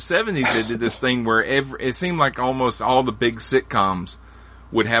 70s, they did this thing where it seemed like almost all the big sitcoms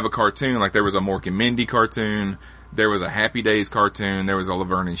would have a cartoon. Like there was a Mork and Mindy cartoon, there was a Happy Days cartoon, there was a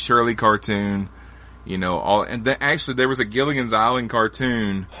Laverne and Shirley cartoon, you know, actually there was a Gilligan's Island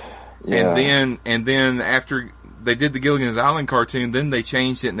cartoon. Yeah. And then after they did the Gilligan's Island cartoon, then they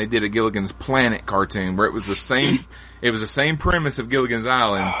changed it and they did a Gilligan's Planet cartoon where it was the same premise of Gilligan's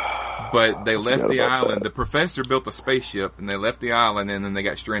Island. But they left the island. The professor built a spaceship, and they left the island, and then they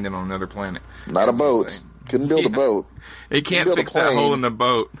got stranded on another planet. Not a boat. Couldn't build a boat. He can't fix that hole in the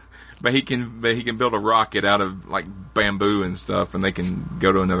boat, but he can build a rocket out of like bamboo and stuff, and they can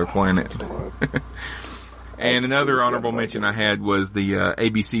go to another planet. And another honorable mention I had was the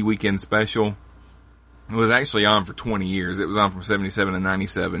ABC Weekend Special. It was actually on for 20 years. It was on from 77 to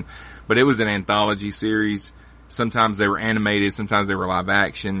 97, but it was an anthology series. Sometimes they were animated, sometimes they were live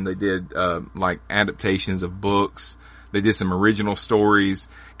action. They did, like adaptations of books. They did some original stories.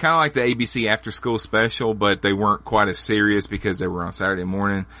 Kind of like the ABC After School Special, but they weren't quite as serious because they were on Saturday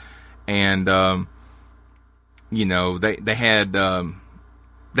morning. And, you know, they had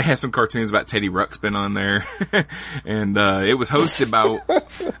some cartoons about Teddy Ruxpin on there. And, it was hosted by,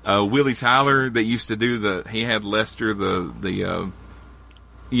 Willie Tyler that used to do he had Lester,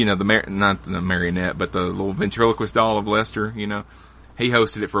 you know, not the marionette, but the little ventriloquist doll of Lester, you know. He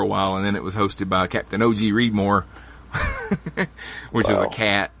hosted it for a while, and then it was hosted by Captain O.G. Reedmore, which is a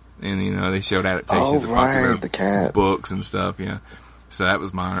cat, and, you know, they showed adaptations of popular books and stuff, yeah. So that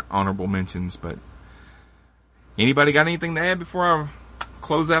was my honorable mentions, but anybody got anything to add before I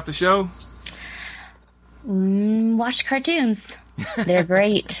close out the show? Watch cartoons. They're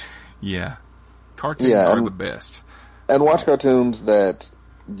great. Yeah. Cartoons are the best. And watch cartoons that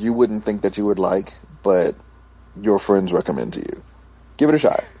you wouldn't think that you would like, but your friends recommend to you. Give it a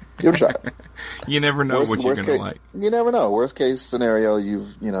shot. You never know what you're going to like. You never know. Worst case scenario, you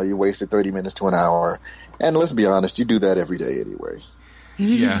wasted 30 minutes to an hour. And let's be honest, you do that every day anyway.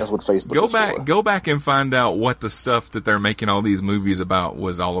 Yeah. That's what Facebook is for. Go back and find out what the stuff that they're making all these movies about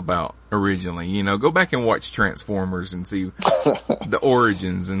was all about originally. You know, go back and watch Transformers and see the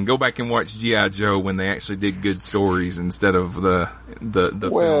origins, and go back and watch G.I. Joe when they actually did good stories instead of the films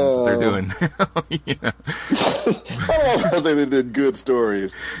that they're doing. You know? I don't know if they did good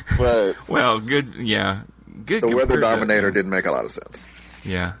stories, but good. The Weather Dominator didn't make a lot of sense.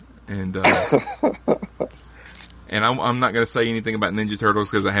 Yeah, and and I'm not going to say anything about Ninja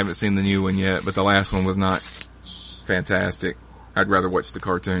Turtles because I haven't seen the new one yet, but the last one was not fantastic. I'd rather watch the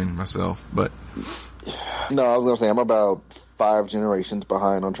cartoon myself, but... No, I was going to say, I'm about 5 generations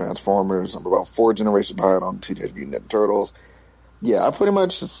behind on Transformers. I'm about 4 generations behind on Teenage Mutant Ninja Turtles. Yeah, I pretty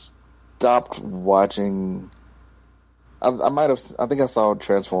much stopped watching... I think I saw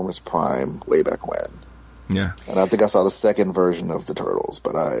Transformers Prime way back when. Yeah. And I think I saw the second version of the Turtles,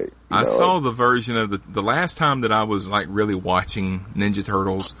 but I saw the version of the last time that I was like really watching Ninja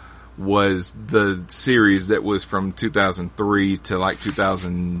Turtles was the series that was from 2003 to like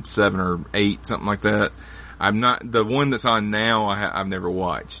 2007 or 8, something like that. I'm not the one that's on now. I've never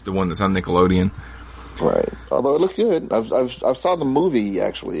watched the one that's on Nickelodeon. Right. Although it looks good. I've saw the movie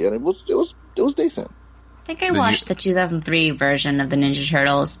actually, and it was decent. I think I watched the 2003 version of the Ninja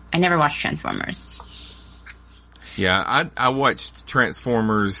Turtles. I never watched Transformers. Yeah, I watched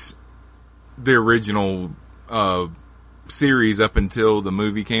Transformers, the original series, up until the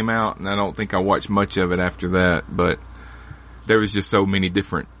movie came out, and I don't think I watched much of it after that. But there was just so many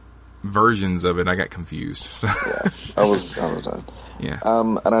different versions of it, I got confused. So. Yeah, I was done. Yeah.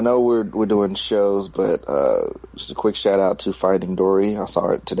 And I know we're doing shows, but just a quick shout out to Finding Dory. I saw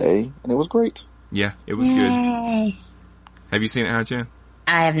it today, and it was great. Yeah, it was Yay. good. Have you seen it, Ha-Chan?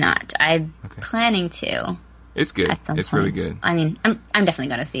 I have not. I'm planning to. It's good. It's really good. I mean, I'm definitely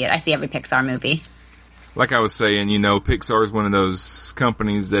going to see it. I see every Pixar movie. Like I was saying, Pixar is one of those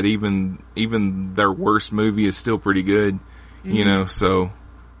companies that even their worst movie is still pretty good. Mm-hmm. So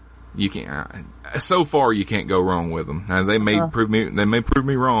you can't. So far, you can't go wrong with them. Now, they may prove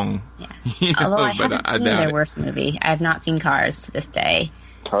me wrong. Yeah. Although I haven't seen their worst movie. I have not seen Cars to this day.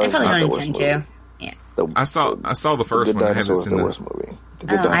 I probably don't intend to. Yeah. I saw the first one. I haven't seen the worst movie. The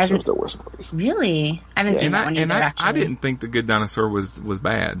Good Dinosaur was the worst movie. Really? I haven't seen that one either, actually. I didn't think The Good Dinosaur was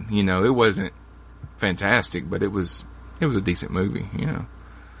bad. It wasn't fantastic, but it was a decent movie.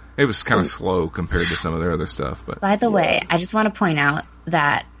 It was kind of slow compared to some of their other stuff. But by the way, I just want to point out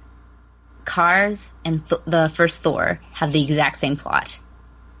that Cars and the first Thor have the exact same plot.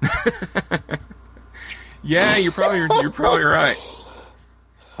 Yeah, you're probably right.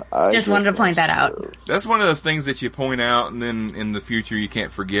 Just wanted to point that out. That's one of those things that you point out, and then in the future you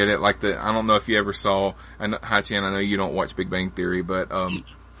can't forget it. Like I don't know if you ever saw, Ha-Chan, I know you don't watch Big Bang Theory, but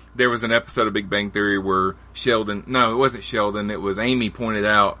there was an episode of Big Bang Theory where it wasn't Sheldon, it was Amy pointed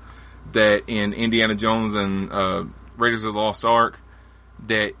out that in Indiana Jones and Raiders of the Lost Ark,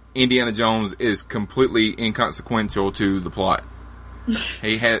 that Indiana Jones is completely inconsequential to the plot.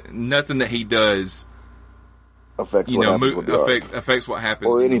 He had nothing that he does affects what happens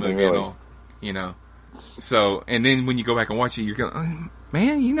or in anything the movie really. at all. So, and then when you go back and watch it, you're going,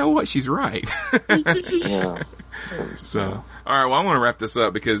 man, you know what? She's right. Yeah. So, all right. Well, I want to wrap this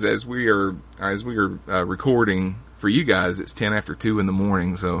up because as we are recording for you guys, it's 10 after 2 in the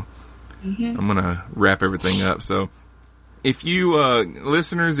morning. So I'm going to wrap everything up. So if you,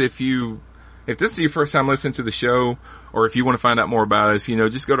 listeners, if this is your first time listening to the show, or if you want to find out more about us,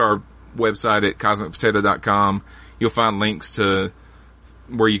 just go to our website at cosmicpotato.com. You'll find links to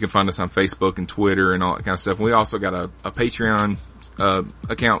where you can find us on Facebook and Twitter and all that kind of stuff. And we also got a Patreon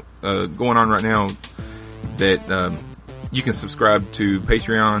account going on right now that you can subscribe to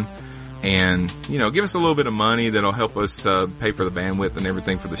Patreon and give us a little bit of money that'll help us pay for the bandwidth and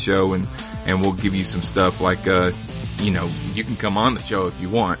everything for the show, and we'll give you some stuff like you can come on the show if you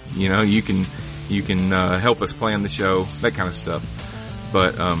want. You can help us plan the show, that kind of stuff.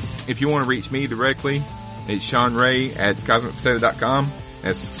 But if you want to reach me directly, it's Sean Ray at cosmicpotato.com.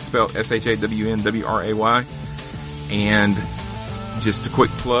 That's spelled ShawnWray. And just a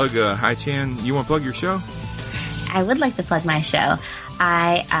quick plug, Ha-Chan, you want to plug your show? I would like to plug my show.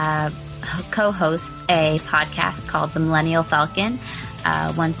 I co-host a podcast called The Millennial Falcon.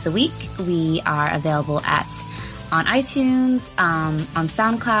 Once a week, we are available on iTunes, on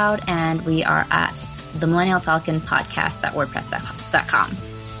SoundCloud, and we are at the Millennial Falcon Podcast at WordPress.com.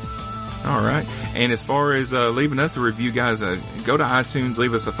 All right. And as far as leaving us a review, guys, go to iTunes,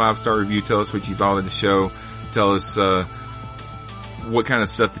 leave us a 5-star review. Tell us what you thought of the show. Tell us what kind of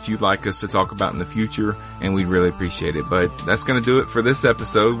stuff that you'd like us to talk about in the future, and we'd really appreciate it. But that's going to do it for this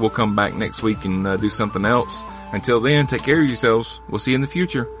episode. We'll come back next week and do something else. Until then, take care of yourselves. We'll see you in the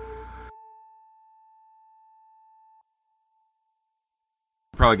future.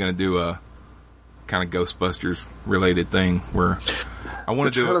 Probably going to do a kind of Ghostbusters related thing where I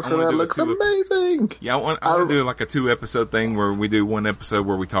want to do it. Looks amazing. Yeah, I want to do like a 2-episode thing where we do one episode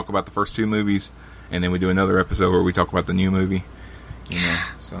where we talk about the first 2 movies, and then we do another episode where we talk about the new movie.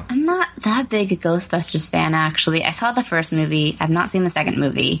 So I'm not that big a Ghostbusters fan, actually. I saw the first movie. I've not seen the second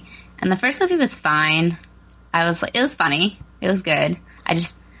movie, and the first movie was fine. It was funny. It was good.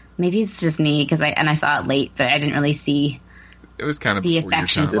 Maybe it's just me because I saw it late, but I didn't really see. It was kind of the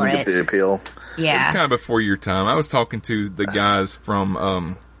affection for it. The appeal. Yeah. It was kind of before your time. I was talking to the guys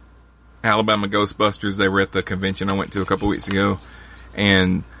from Alabama Ghostbusters. They were at the convention I went to a couple weeks ago,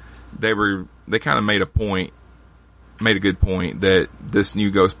 and they kind of made a good point that this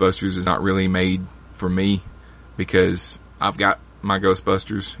new Ghostbusters is not really made for me because I've got my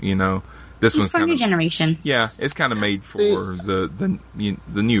Ghostbusters. This one's kind of generation. Yeah, it's kind of made for the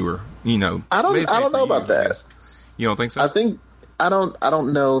newer. I don't know about that. You don't think so? I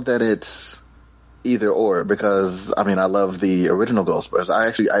don't know that it's either or, because I mean I love the original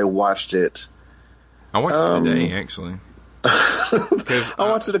Ghostbusters. I watched it. I watched it today, actually. I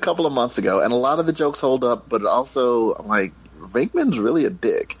watched it a couple of months ago, and a lot of the jokes hold up, but also I'm like, Venkman's really a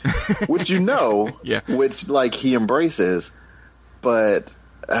dick, which which like he embraces. But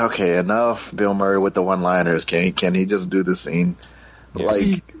okay, enough Bill Murray with the one-liners. Can he just do the scene? Yeah.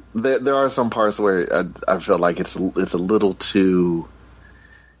 Like there are some parts where I feel like it's a little too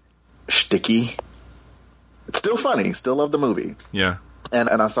shticky. It's still funny. Still love the movie. Yeah. And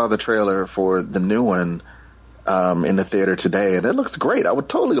I saw the trailer for the new one in the theater today, and it looks great. I would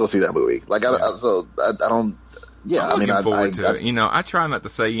totally go see that movie. Like I don't. Yeah, I'm looking forward to it. You know, I try not to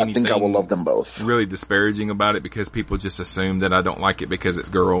say anything. I think I will love them both. Really disparaging about it, because people just assume that I don't like it because it's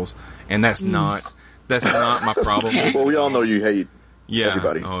girls, and that's not my problem. Well, we all know you hate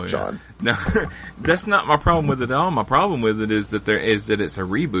everybody, oh, yeah. John. No, that's not my problem with it at all. My problem with it is that it's a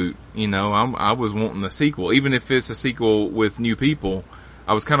reboot. You know, I was wanting a sequel, even if it's a sequel with new people.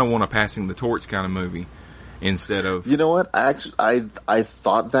 I was kind of want a passing the torch kind of movie instead of. You know what? I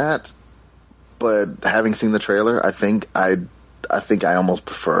thought that. But having seen the trailer, I think I almost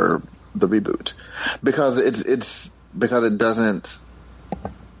prefer the reboot, because it doesn't.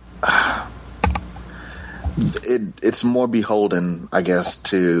 It's more beholden, I guess,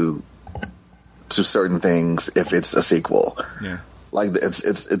 to certain things if it's a sequel. Yeah. Like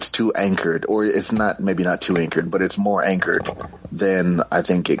it's too anchored, or it's maybe not too anchored, but it's more anchored than I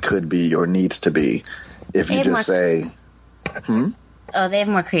think it could be or needs to be. If you just say, Oh, they have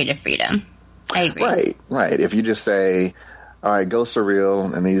more creative freedom. I agree. Right. If you just say, all right, ghosts are real,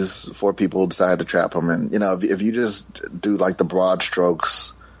 and these 4 people decide to trap them, and, you know, if you just do, like, the broad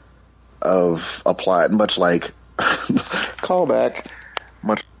strokes of a plot, much like, callback,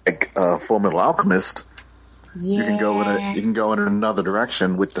 much like Full Metal Alchemist, you can go in another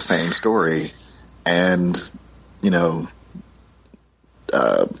direction with the same story, and, you know,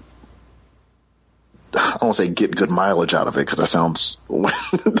 I don't want to say get good mileage out of it, because that sounds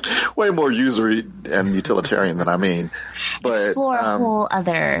way more usury and utilitarian than I mean. But explore a whole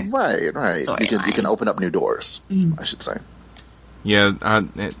other right. You can open up new doors, I should say. Yeah,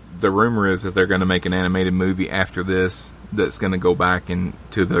 the rumor is that they're going to make an animated movie after this that's going to go back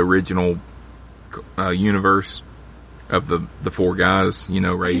into the original universe of the 4 guys. You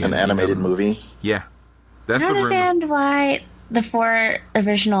know, Ray. An animated movie. Yeah, that's I the rumor. understand why the 4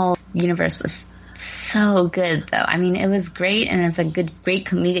 original universe was so good, though. I mean, it was great, and it's a great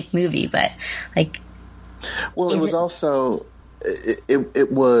comedic movie, but, like... Well, it was also...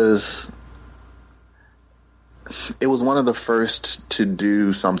 It was one of the first to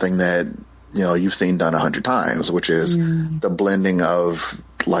do something that, you know, you've seen done 100 times, which is the blending of,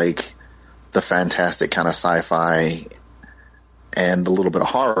 like, the fantastic kind of sci-fi and a little bit of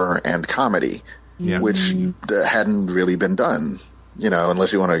horror and comedy, which hadn't really been done. You know,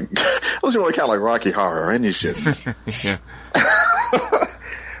 unless you want to count like Rocky Horror and you should. Yeah.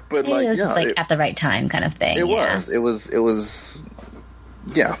 But like, it was just like at the right time kind of thing. It was.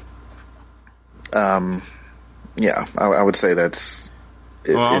 Yeah. I would say that's.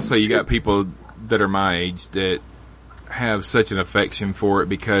 Also, you got people that are my age that have such an affection for it,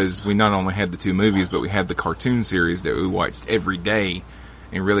 because we not only had the 2 movies, but we had the cartoon series that we watched every day.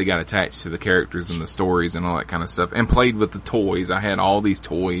 And really got attached to the characters and the stories and all that kind of stuff. And played with the toys. I had all these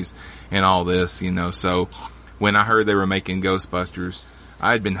toys and all this, you know. So when I heard they were making Ghostbusters,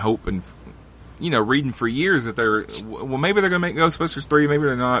 I had been hoping, you know, reading for years that maybe they're going to make Ghostbusters 3, maybe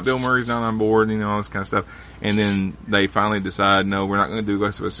they're not. Bill Murray's not on board, you know, all this kind of stuff. And then they finally decide, no, we're not going to do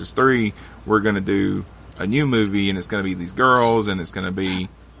Ghostbusters 3. We're going to do a new movie, and it's going to be these girls, and it's going to be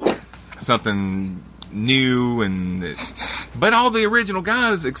something new, but all the original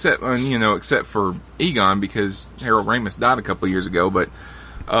guys except for Egon, because Harold Ramis died a couple of years ago, but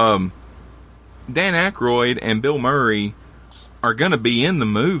Dan Aykroyd and Bill Murray are going to be in the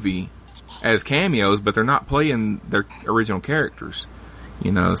movie as cameos, but they're not playing their original characters,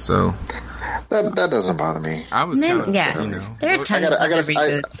 you know, so that doesn't bother me. I was kind of, you know, there are tons of other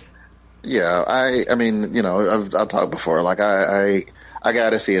reboots. I mean, you know, I've talked before, like I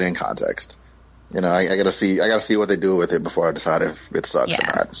gotta see it in context. You know, I gotta see what they do with it before I decide if it sucks or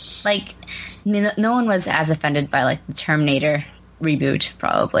not. Like, no one was as offended by, like, the Terminator reboot,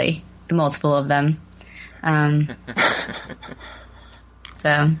 probably. The multiple of them.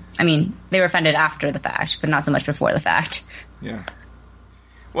 So, I mean, they were offended after the fact, but not so much before the fact. Yeah.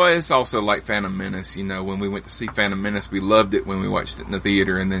 Well, it's also like Phantom Menace, you know, when we went to see Phantom Menace, we loved it when we watched it in the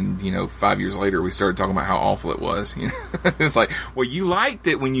theater, and then, you know, 5 years later we started talking about how awful it was. You know? It's like, well, you liked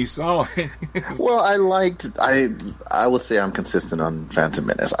it when you saw it. Well, I would say I'm consistent on Phantom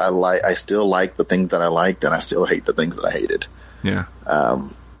Menace. I still like the things that I liked, and I still hate the things that I hated. Yeah.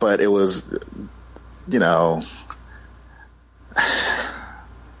 But it was, you know,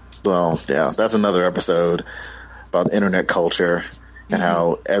 well, yeah, that's another episode about internet culture. And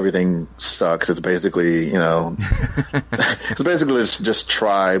how everything sucks. It's basically, you know, it's just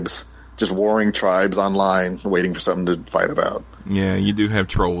tribes, just warring tribes online waiting for something to fight about. Yeah, you do have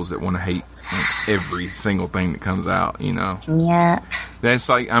trolls that want to hate every single thing that comes out, you know. Yeah. That's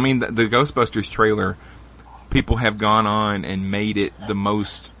like, I mean, the Ghostbusters trailer, people have gone on and made it the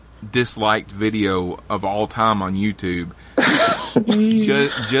most disliked video of all time on YouTube.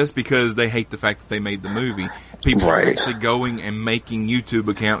 just because they hate the fact that they made the movie. People are actually going and making YouTube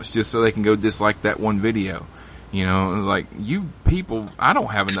accounts just so they can go dislike that one video. You know, like, you people, I don't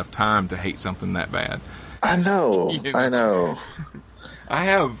have enough time to hate something that bad. I know, You know? I know. I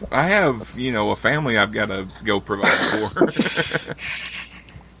have, you know, a family I've got to go provide for.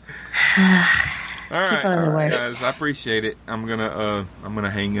 All right, guys, I appreciate it. I'm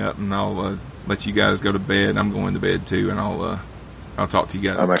gonna hang up and I'll let you guys go to bed. I'm going to bed too, and I'll talk to you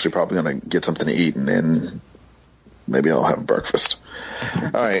guys. I'm actually probably gonna get something to eat and then maybe I'll have breakfast.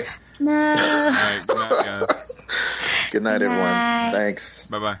 All right. No. All right, good night, guys. Good night, everyone. Thanks.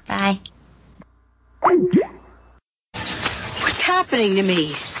 Bye-bye. Bye. What's happening to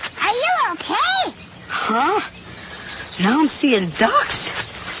me? Are you okay? Huh? Now I'm seeing ducks?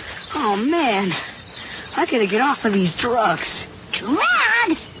 Oh, man. I gotta get off of these drugs.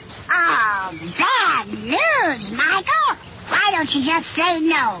 Drugs? Oh, bad news, Michael. Why don't you just say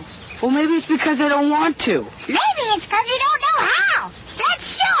no? Well, maybe it's because I don't want to. Maybe it's because you don't know how. Let's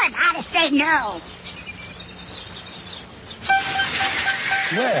show him how to say no.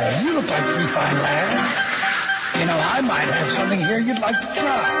 Well, you look like three fine lads. You know, I might have something here you'd like to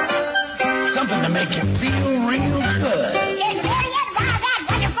try. Something to make you feel real good. Here's Marion about that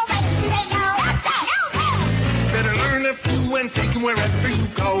wonderful way to say no. No, sir. No, sir. Better learn to do and take you wherever you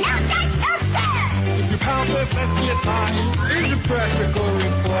go. No, thanks. No, sir. If your pamphlet lets you time, here's a practical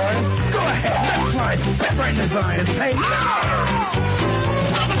reply. Go ahead, let's try some pepper design and say no.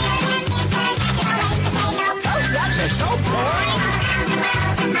 Those ducks are so boring.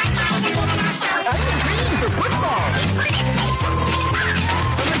 I've been dreaming for football.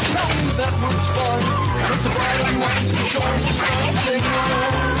 That was fun. But the bottom line's for sure.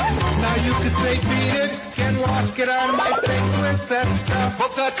 Now you could say beat it, can wash, get out of my face with that stuff.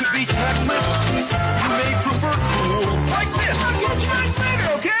 But that could be tactless. You may prefer cool, like this. I'll get you on later,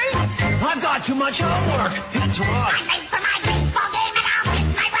 okay? I've got too much homework. It's rough. I'm late for my baseball game and I'll miss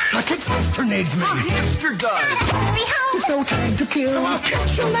my ride. A kickbuster needs me. A hamster does. Hurry home. There's no time to kill. I'll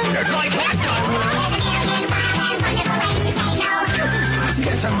catch you later. Like that does.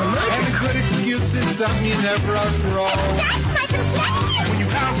 Guess I'm allergic. And a good excuse is something you never after all. When you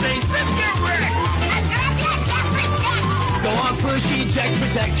pound things, let's get wrecked. Go on, push, eject,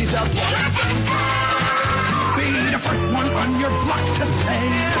 protect yourself. Be the first one on your block to say.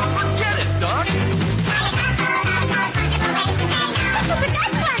 Forget it, Doc.